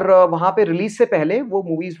 और वहां पे रिलीज से पहले वो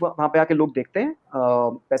मूवीज वहां पे आके लोग देखते हैं,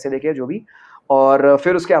 पैसे देके जो भी, और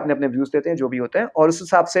फिर उसके अपने अपने व्यूज देते हैं जो भी होते हैं, और उस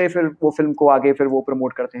हिसाब से फिर वो फिल्म को आगे फिर वो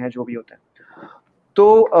प्रमोट करते हैं जो भी होते हैं।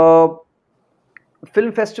 तो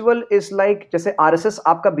फिल्म फेस्टिवल इज लाइक, जैसे आरएसएस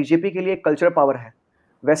आपका बीजेपी के लिए कल्चरल पावर है,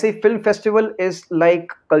 वैसे ही film festival is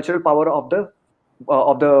like cultural power of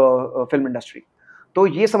the film industry. तो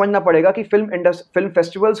ये समझना पड़ेगा कि फिल्म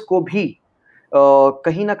फेस्टिवल्स को भी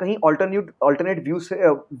कहीं ना कहीं ऑल्टरनेट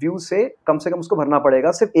व्यू से कम उसको भरना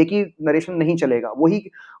पड़ेगा। सिर्फ एक ही नरेशन नहीं चलेगा। वही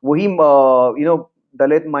वही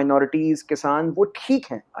दलित, माइनॉरिटीज, किसान, वो ठीक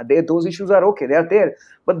हैं, those issues are okay, they are there,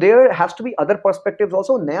 but there has to be other perspectives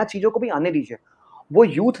also. नया चीजों को भी आने दीजिए। वो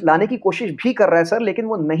यूथ लाने की कोशिश भी कर रहा है सर, लेकिन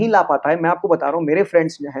वो नहीं ला पाता है। मैं आपको बता रहा हूँ, मेरे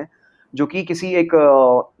फ्रेंड्स जो हैं, जो कि किसी एक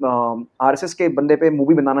आरएसएस के बंदे पे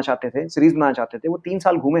मूवी बनाना चाहते थे, सीरीज बनाना चाहते थे, वो 3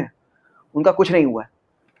 साल घूमे हैं, उनका कुछ नहीं हुआ है।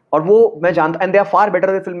 और वो मैं जानता, and they are far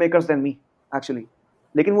better film makers than me actually,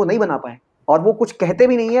 लेकिन वो नहीं बना पाए, और वो कुछ कहते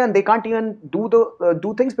भी नहीं है, and they can't even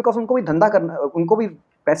do things, because उनको भी धंधा करना, उनको भी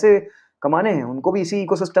पैसे कमाने हैं, उनको भी इसी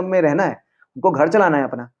इकोसिस्टम में रहना है, उनको घर चलाना है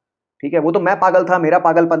अपना। ठीक है, वो तो मैं पागल था, मेरा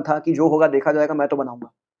पागलपन था कि जो होगा देखा जाएगा, मैं तो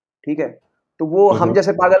बनाऊंगा। ठीक है, तो वो हम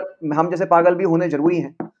जैसे पागल भी होने जरूरी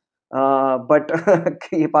हैं, बट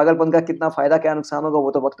ये पागलपन का कितना फायदा क्या नुकसान होगा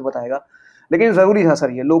वो तो वक्त बताएगा। लेकिन जरूरी था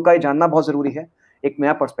सर, ये लोग का ये जानना बहुत जरूरी है, एक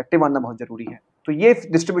नया पर्सपेक्टिव आना बहुत जरूरी है। तो ये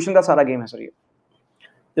डिस्ट्रीब्यूशन का सारा गेम है सर ये।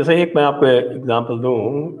 जैसे एक मैं आपको एग्जांपल दूं,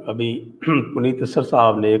 अभी पुनीत सर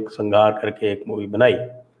साहब ने एक संगार करके एक मूवी बनाई,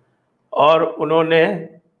 और उन्होंने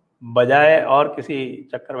बजाय और किसी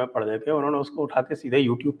चक्कर में पड़ने के उन्होंने उसको उठा के सीधे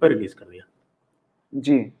यूट्यूब पर रिलीज कर दिया।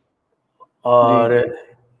 जी जी और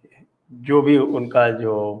जो भी उनका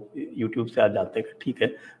जो यूट्यूब से आज जानते हैं, ठीक है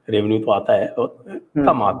रेवेन्यू तो आता है और कम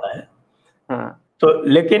हम्म। आता है, हाँ तो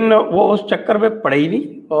लेकिन वो उस चक्कर में पड़े ही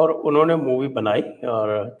नहीं, और उन्होंने मूवी बनाई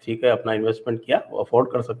और ठीक है अपना इन्वेस्टमेंट किया, वो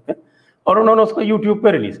अफोर्ड कर सकते हैं, और उन्होंने उसको यूट्यूब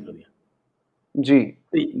पे रिलीज कर दिया। जी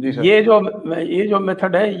तो जी सर। ये जो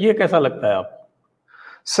मेथड है, ये कैसा लगता है आपको?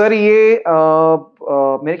 सर ये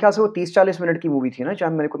मेरे ख्याल से वो 30-40 मिनट की मूवी थी ना,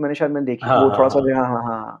 शायद मैंने देखी हाँ वो हाँ थोड़ा सा, हाँ हाँ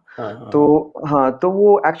हाँ हाँ। हाँ हाँ तो हाँ। हाँ, तो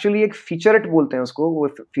वो एक्चुअली एक फीचरेट बोलते हैं उसको, वो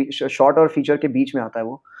शॉर्ट और फीचर के बीच में आता है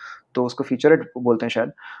वो, तो उसको फीचरेट बोलते हैं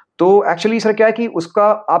शायद। तो एक्चुअली सर क्या है कि उसका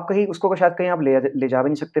आप कहीं उसको शायद कहीं आप ले जा भी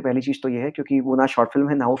नहीं सकते, पहली चीज तो ये है, क्योंकि वो ना शॉर्ट फिल्म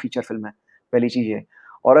है ना वो फीचर फिल्म है, पहली चीज ये।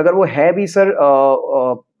 और अगर वो है भी सर,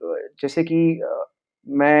 जैसे कि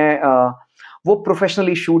मैं वो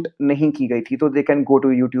प्रोफेशनली शूट नहीं की गई थी, तो they can go to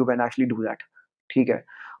YouTube and actually do that. ठीक है,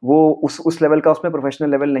 वो उस लेवल का उसमें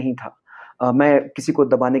प्रोफेशनल लेवल नहीं था। मैं किसी को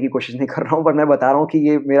दबाने की कोशिश नहीं कर रहा हूँ, पर मैं बता रहा हूँ कि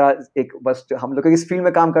ये मेरा एक, बस हम लोग इस फील्ड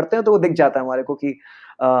में काम करते हैं तो वो दिख जाता है हमारे को कि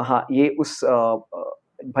हाँ ये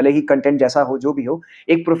भले ही कंटेंट जैसा हो जो भी हो,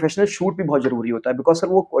 एक प्रोफेशनल शूट भी बहुत जरूरी होता है, बिकॉज सर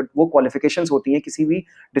वो क्वालिफिकेशंस होती हैं किसी भी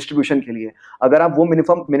डिस्ट्रीब्यूशन के लिए। अगर आप वो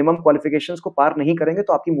मिनिमम मिनिमम क्वालिफिकेशंस को पार नहीं करेंगे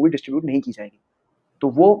तो आपकी मूवी डिस्ट्रीब्यूट नहीं की जाएगी। तो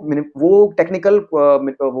वो टेक्निकल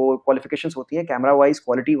वो क्वालिफिकेशंस होती हैं, कैमरा वाइज,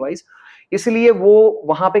 क्वालिटी वाइज, इसलिए वो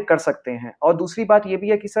वहां पे कर सकते हैं। और दूसरी बात ये भी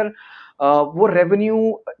है कि सर वो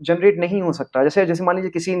रेवेन्यू जनरेट नहीं हो सकता, जैसे जैसे मान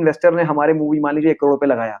लीजिए किसी इन्वेस्टर ने हमारे मूवी मान लीजिए 1 करोड़ रुपए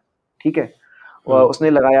लगाया। ठीक है, हम्म उसने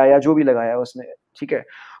लगाया या जो भी लगाया उसने। ठीक है,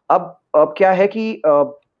 अब क्या है कि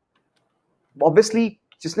ऑब्वियसली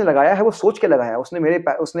जिसने लगाया है वो सोच के लगाया है,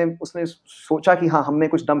 उसने उसने सोचा कि हाँ, हम में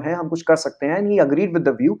कुछ दम है, हम कुछ कर सकते हैं, and he agreed with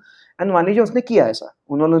the view. And मान लीजिए उसने किया ऐसा,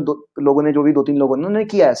 उन्होंने लोगों ने, जो भी 2-3 लोगों ने उन्होंने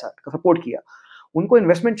किया ऐसा, सपोर्ट किया। उनको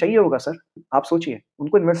इन्वेस्टमेंट चाहिए होगा सर, आप सोचिए,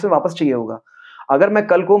 उनको इन्वेस्टमेंट वापस चाहिए होगा। अगर मैं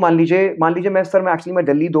कल को मान लीजिए मैं एक्चुअली मैं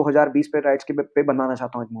दिल्ली 2020 पे राइट्स के पे बनाना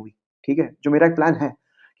चाहता हूँ एक मूवी। ठीक है, जो मेरा एक प्लान है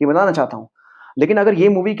कि बनाना चाहता हूँ, लेकिन अगर ये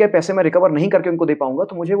मूवी के पैसे मैं रिकवर नहीं करके उनको दे पाऊंगा,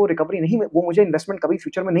 तो मुझे वो रिकवरी नहीं, वो मुझे इन्वेस्टमेंट कभी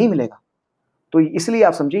फ्यूचर में नहीं मिलेगा। तो इसलिए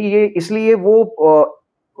आप समझिए, ये इसलिए वो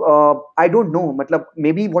आई डोंट नो, मतलब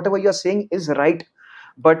maybe whatever you are saying is right,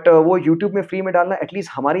 but वो यूट्यूब में फ्री में डालना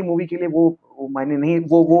एटलीस्ट हमारी मूवी के लिए वो मायने नहीं,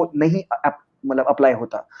 वो नहीं मतलब अप्लाई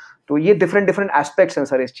होता। तो ये डिफरेंट डिफरेंट एस्पेक्ट्स हैं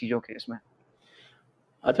सर इस चीजों के इसमें।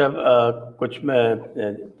 अच्छा, कुछ मैं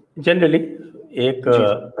जनरली एक जी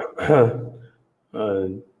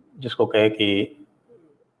सर। जिसको कहें कि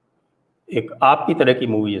एक आपकी तरह की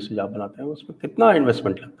मूवी जैसे आप बनाते हैं, उसमें कितना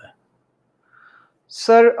इन्वेस्टमेंट लगता है?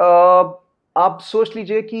 सर आप सोच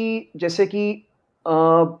लीजिए कि जैसे कि अ,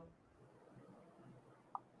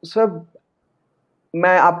 सर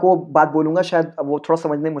मैं आपको बात बोलूंगा, शायद वो थोड़ा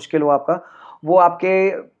समझने में मुश्किल हो आपका, वो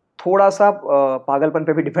आपके थोड़ा सा पागलपन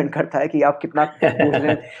पे भी डिपेंड करता है कि आप कितना बोझ रहे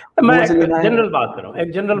हैं, मैं बोझ एक लेना है। जनरल बात कर रहा हूँ,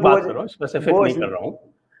 एक जनरल बोझ बात कर रहा हूँ, स्पेसिफिक बोझ नहीं कर रहा हूँ।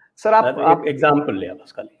 सर मैं तो एक आप एग्जांपल लिया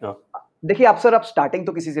बस खाली। हाँ। देखिए, आप सर आप स्टार्टिंग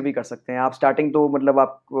तो किसी से भी कर सकते हैं, आप स्टार्टिंग तो मतलब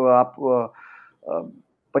आप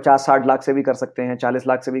 50-60 लाख से भी कर सकते हैं, 40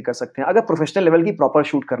 लाख से भी कर सकते हैं। अगर प्रोफेशनल लेवल की प्रॉपर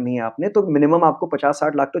शूट करनी है आपने, तो मिनिमम आपको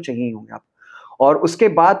 50-60 लाख तो चाहिए ही होंगे आप। और उसके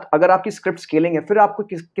बाद अगर आपकी स्क्रिप्ट स्केलिंग है, फिर आपको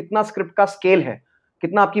कितना स्क्रिप्ट का स्केल है,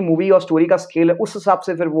 कितना आपकी मूवी और स्टोरी का स्केल है, उस हिसाब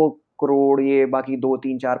से फिर वो करोड़, ये बाकी 2,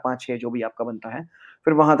 3, 4, 5, 6 जो भी आपका बनता है,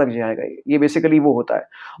 फिर वहां तक जाएगा। ये बेसिकली वो होता है।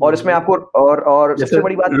 और इसमें आपको, और जैसे सबसे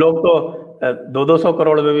बड़ी बात, लोग तो 200-200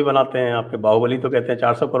 करोड़ में भी बनाते हैं, आपके बाहुबली तो कहते हैं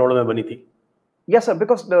 400 करोड़ में बनी थी। Yes sir,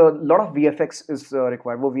 because lot of VFX is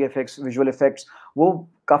required. वो वीएफएक्स, विजुअल इफेक्ट्स, वो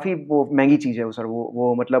काफी वो महंगी चीज है वो सर,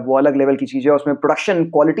 वो मतलब वो अलग लेवल की चीज है, उसमें प्रोडक्शन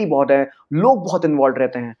क्वालिटी बहुत है, लोग बहुत इन्वॉल्व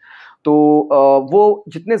रहते हैं। तो वो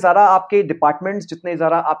जितने ज्यादा आपके डिपार्टमेंट्स, जितने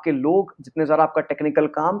ज्यादा आपके लोग, जितने ज्यादा आपका टेक्निकल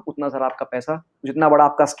काम, उतना ज्यादा आपका पैसा, जितना बड़ा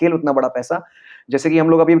आपका स्केल उतना बड़ा पैसा। जैसे कि हम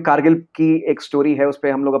लोग अभी कारगिल की एक स्टोरी है, उस पर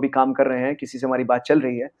हम लोग अभी काम कर रहे हैं, किसी से हमारी बात चल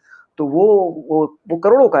रही है, तो वो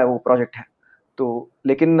करोड़ों का है वो प्रोजेक्ट है। तो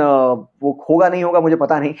लेकिन वो होगा नहीं होगा मुझे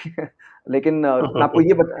पता नहीं लेकिन मैं आपको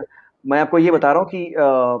ये बता, मैं आपको ये बता रहा हूँ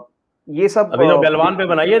कि ये सब अभी तो गलवान पे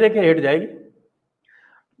बनाइए, देखिए हिट जाएगी।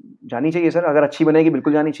 जानी चाहिए सर, अगर अच्छी बनेगी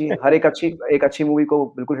बिल्कुल जानी चाहिए। हर एक अच्छी मूवी को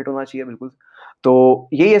बिल्कुल हिट होना चाहिए, बिल्कुल। तो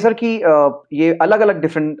यही है सर कि ये अलग-अलग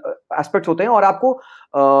डिफरेंट एस्पेक्ट्स होते हैं, और आपको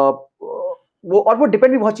वो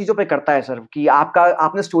डिपेंड भी बहुत चीज़ों पे करता है सर, कि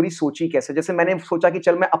आपने स्टोरी सोची कैसे? जैसे मैंने सोचा कि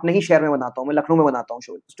चल मैं अपने ही शहर में बनाता हूँ, मैं लखनऊ में बनाता हूँ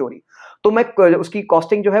स्टोरी। तो मैं क उसकी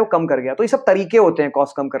कॉस्टिंग जो है वो कम कर गया। तो ये सब तरीके होते हैं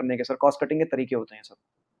कॉस्ट कम करने के सर, कॉस्ट कटिंग के तरीके होते हैं सब।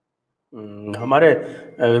 हमारे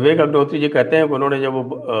विवेक अग्निहोत्री जी कहते हैं कि उन्होंने जब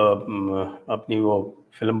वो अपनी वो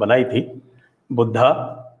फिल्म बनाई थी Buddha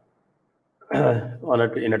on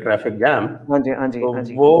in a traffic jam, हाँ जी, हाँ जी, तो हाँ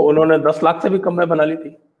जी। वो उन्होंने 10 लाख से भी कम में बना ली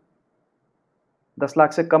थी। 10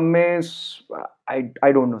 लाख से कम में I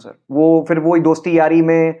I don't know sir. वो फिर वही दोस्ती यारी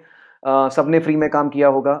में सबने फ्री में काम किया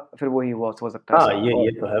होगा, फिर वही हुआ हो सकता है हाँ, सर। और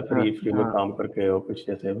ये तो है, हाँ, फ्री फ्री में हाँ, काम करके, और कुछ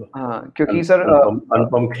जैसे वो हाँ, क्योंकि सर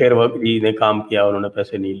अनुपम खेर जी ने काम किया, उन्होंने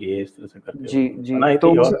पैसे नहीं लिए, इस तरह से करके जी, उन्होंने जी। बनाई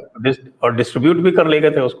तो थी, और डिस्ट्रीब्यूट भी कर ले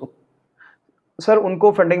गए थे उसको। सर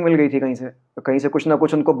उनको फंडिंग मिल गई थी कहीं से। कहीं से कुछ ना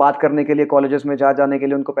कुछ उनको बात करने के लिए कॉलेजेस में जा जाने के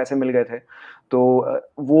लिए उनको पैसे मिल गए थे। तो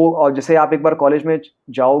वो, और जैसे आप एक बार कॉलेज में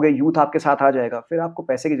जाओगे, यूथ आपके साथ आ जाएगा, फिर आपको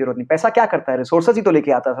पैसे की ज़रूरत नहीं। पैसा क्या करता है? रिसोर्सेज़ ही तो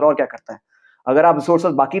लेके आता है सर, और क्या करता है? अगर आप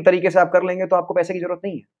रिसोर्सेज़ बाकी तरीके से आप कर लेंगे तो आपको पैसे की ज़रूरत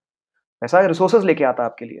नहीं है। पैसा रिसोर्सेज़ लेके आता है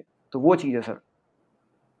आपके लिए। तो वो चीज़ है सर।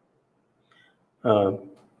 अ,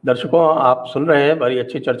 दर्शकों, आप सुन रहे हैं, बड़ी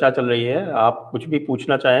अच्छी चर्चा चल रही है। आप कुछ भी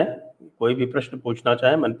पूछना चाहें, कोई भी प्रश्न पूछना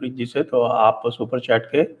चाहें मनप्रीत जी से, तो आप सुपर चैट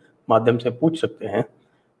के माध्यम से पूछ सकते हैं।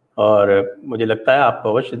 और मुझे लगता है आपको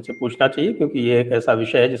अवश्य इनसे पूछना चाहिए, क्योंकि ये एक ऐसा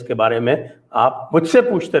विषय है जिसके बारे में आप मुझसे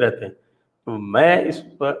पूछते रहते हैं। तो मैं इस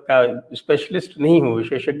पर का स्पेशलिस्ट नहीं हूँ,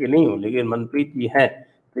 विशेषज्ञ नहीं हूँ, लेकिन मनप्रीत जी हैं,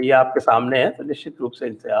 तो ये आपके सामने है, तो निश्चित रूप से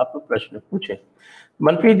इनसे आप प्रश्न पूछें।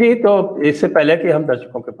 मनप्रीत जी, तो इससे पहले कि हम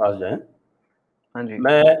दर्शकों के पास जाएं, हाँ जी।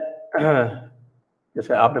 मैं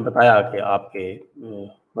जैसे आपने बताया कि आपके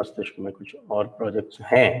मस्तिष्क में कुछ और प्रोजेक्ट्स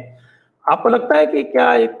हैं, आपको लगता है कि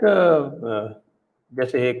क्या एक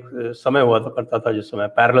जैसे एक समय हुआ तो करता था जिस समय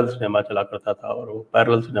पैरेलल सिनेमा चला करता था, और वो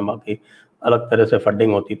पैरेलल सिनेमा की अलग तरह से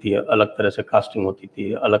फंडिंग होती थी, अलग तरह से कास्टिंग होती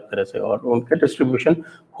थी, अलग तरह से, और उनके डिस्ट्रीब्यूशन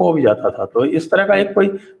हो भी जाता था, तो इस तरह का एक कोई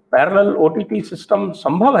पैरेलल ओटीटी सिस्टम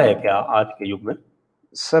संभव है क्या आज के युग में?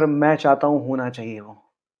 सर मैं चाहता हूँ होना चाहिए वो।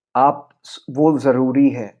 आप वो ज़रूरी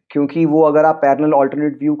है, क्योंकि वो अगर आप पैरेलल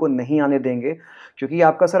अल्टरनेट व्यू को नहीं आने देंगे, क्योंकि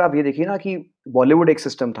आपका सर आप ये देखिए ना कि बॉलीवुड एक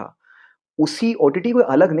सिस्टम था, उसी ओटीटी कोई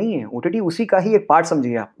अलग नहीं है, ओटीटी उसी का ही एक पार्ट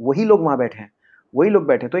समझिए आप, वही लोग वहाँ बैठे हैं, वही लोग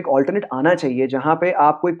बैठे हैं। तो एक अल्टरनेट आना चाहिए जहाँ पे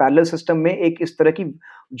आप कोई पैरेलल सिस्टम में एक इस तरह की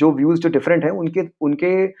जो व्यूज़ जो डिफरेंट हैं उनके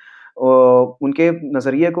उनके उनके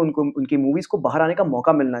नज़रिए को, उनको उनकी मूवीज़ को बाहर आने का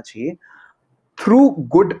मौका मिलना चाहिए। Through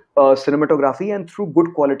good cinematography and through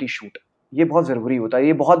good quality shoot. ये बहुत ज़रूरी होता है।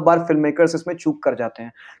 ये बहुत बार फ़िल्म मेकर्स इसमें चूक कर जाते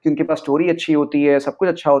हैं कि उनके पास स्टोरी अच्छी होती है, सब कुछ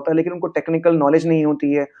अच्छा होता है, लेकिन उनको टेक्निकल नॉलेज नहीं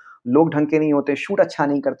होती है, लोग ढंग के नहीं होते, शूट अच्छा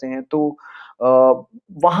नहीं करते हैं, तो अ,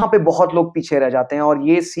 वहाँ पे बहुत लोग पीछे रह जाते हैं, और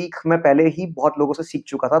ये सीख मैं पहले ही बहुत लोगों से सीख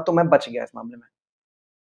चुका था, तो मैं बच गया इस मामले में।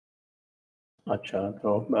 अच्छा,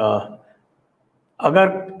 तो अगर,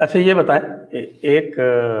 अच्छा ये बताएं, एक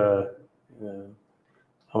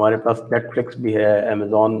हमारे पास नेटफ्लिक्स भी है,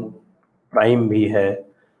 अमेजॉन प्राइम भी है,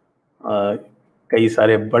 कई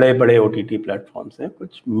सारे बड़े बड़े ओटीटी प्लेटफॉर्म्स हैं,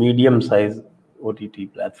 कुछ मीडियम साइज ओटीटी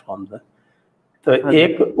प्लेटफॉर्म्स हैं। तो हाँ जी।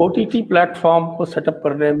 एक ओटीटी प्लेटफॉर्म को सेटअप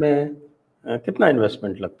करने में कितना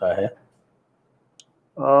इन्वेस्टमेंट लगता है?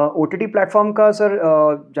 ओटीटी प्लेटफ़ॉर्म का सर,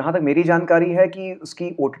 जहाँ तक मेरी जानकारी है कि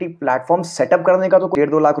उसकी ओटीटी प्लेटफ़ॉर्म सेटअप करने का तो डेढ़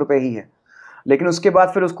 2 लाख रुपए ही है। लेकिन उसके बाद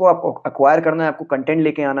फिर उसको आपको एक्वायर करना है, आपको कंटेंट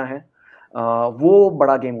लेके आना है। वो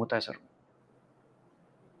बड़ा गेम होता है सर,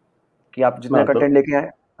 कि आप जितना हाँ, तो कंटेंट लेके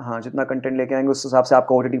आएँ, हाँ, जितना कंटेंट लेके आएँगे उस हिसाब से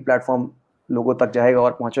आपका ओटीटी प्लेटफ़ॉर्म लोगों तक जाएगा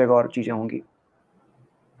और पहुँचेगा और चीज़ें होंगी।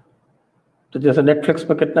 जैसे नेटफ्लिक्स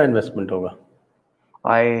में कितना इन्वेस्टमेंट होगा?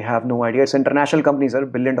 I have no idea, it's international company sir,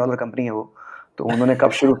 billion dollar company है वो। तो उन्होंने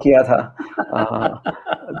कब शुरू किया था?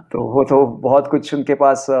 तो वो तो बहुत कुछ उनके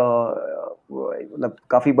पास, वो मतलब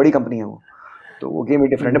काफ़ी बड़ी कंपनी है वो। तो वो गेम ही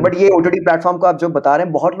डिफरेंट है। हम्म, बट ये ओटीटी प्लेटफ़ॉर्म को आप जो बता रहे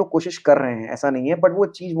हैं, बहुत लोग कोशिश कर रहे हैं, ऐसा नहीं है, बट वो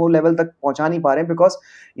चीज़ वो लेवल तक पहुँचा नहीं पा रहे हैं, बिकॉज़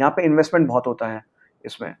यहाँ पे इन्वेस्टमेंट बहुत होता है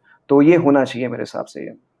इसमें। तो ये होना चाहिए मेरे हिसाब से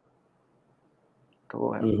ये, तो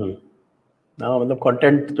वो है। हम्म। हाँ, मतलब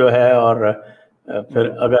कंटेंट जो है, और फिर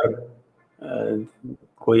हुँ, अगर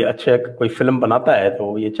कोई अच्छे कोई फिल्म बनाता है,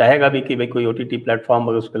 तो ये चाहेगा भी कि भाई कोई ओटीटी प्लेटफॉर्म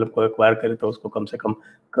अगर उस फिल्म को एक्वायर करे, तो उसको कम से कम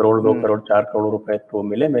करोड़, दो हुँ। करोड़, 4 करोड़ रुपए तो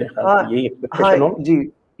मिले, मेरे ख्याल हाँ, से यही हाँ, एक्सपेक्टेशन हो। जी,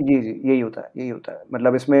 जी, जी, यही होता है, यही होता है।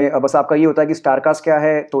 मतलब इसमें बस आपका ये होता है कि स्टार कास्ट क्या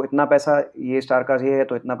है, तो इतना पैसा, ये स्टार कास्ट ये है,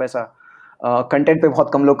 तो इतना पैसा। कंटेंट पे बहुत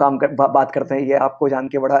कम लोग काम कर बा बात करते हैं, ये आपको जान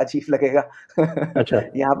के बड़ा अजीब लगेगा। अच्छा।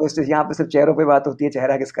 यहाँ पे सिर्फ़ चेहरों पे बात होती है,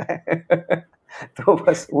 चेहरा किसका है। तो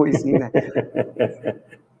बस वही सीन है।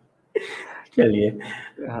 चलिए,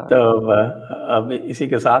 हाँ। तो अब इसी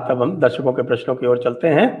के साथ अब हम दर्शकों के प्रश्नों की ओर चलते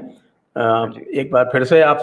हैं। हाँ जी। एक बार फिर से आप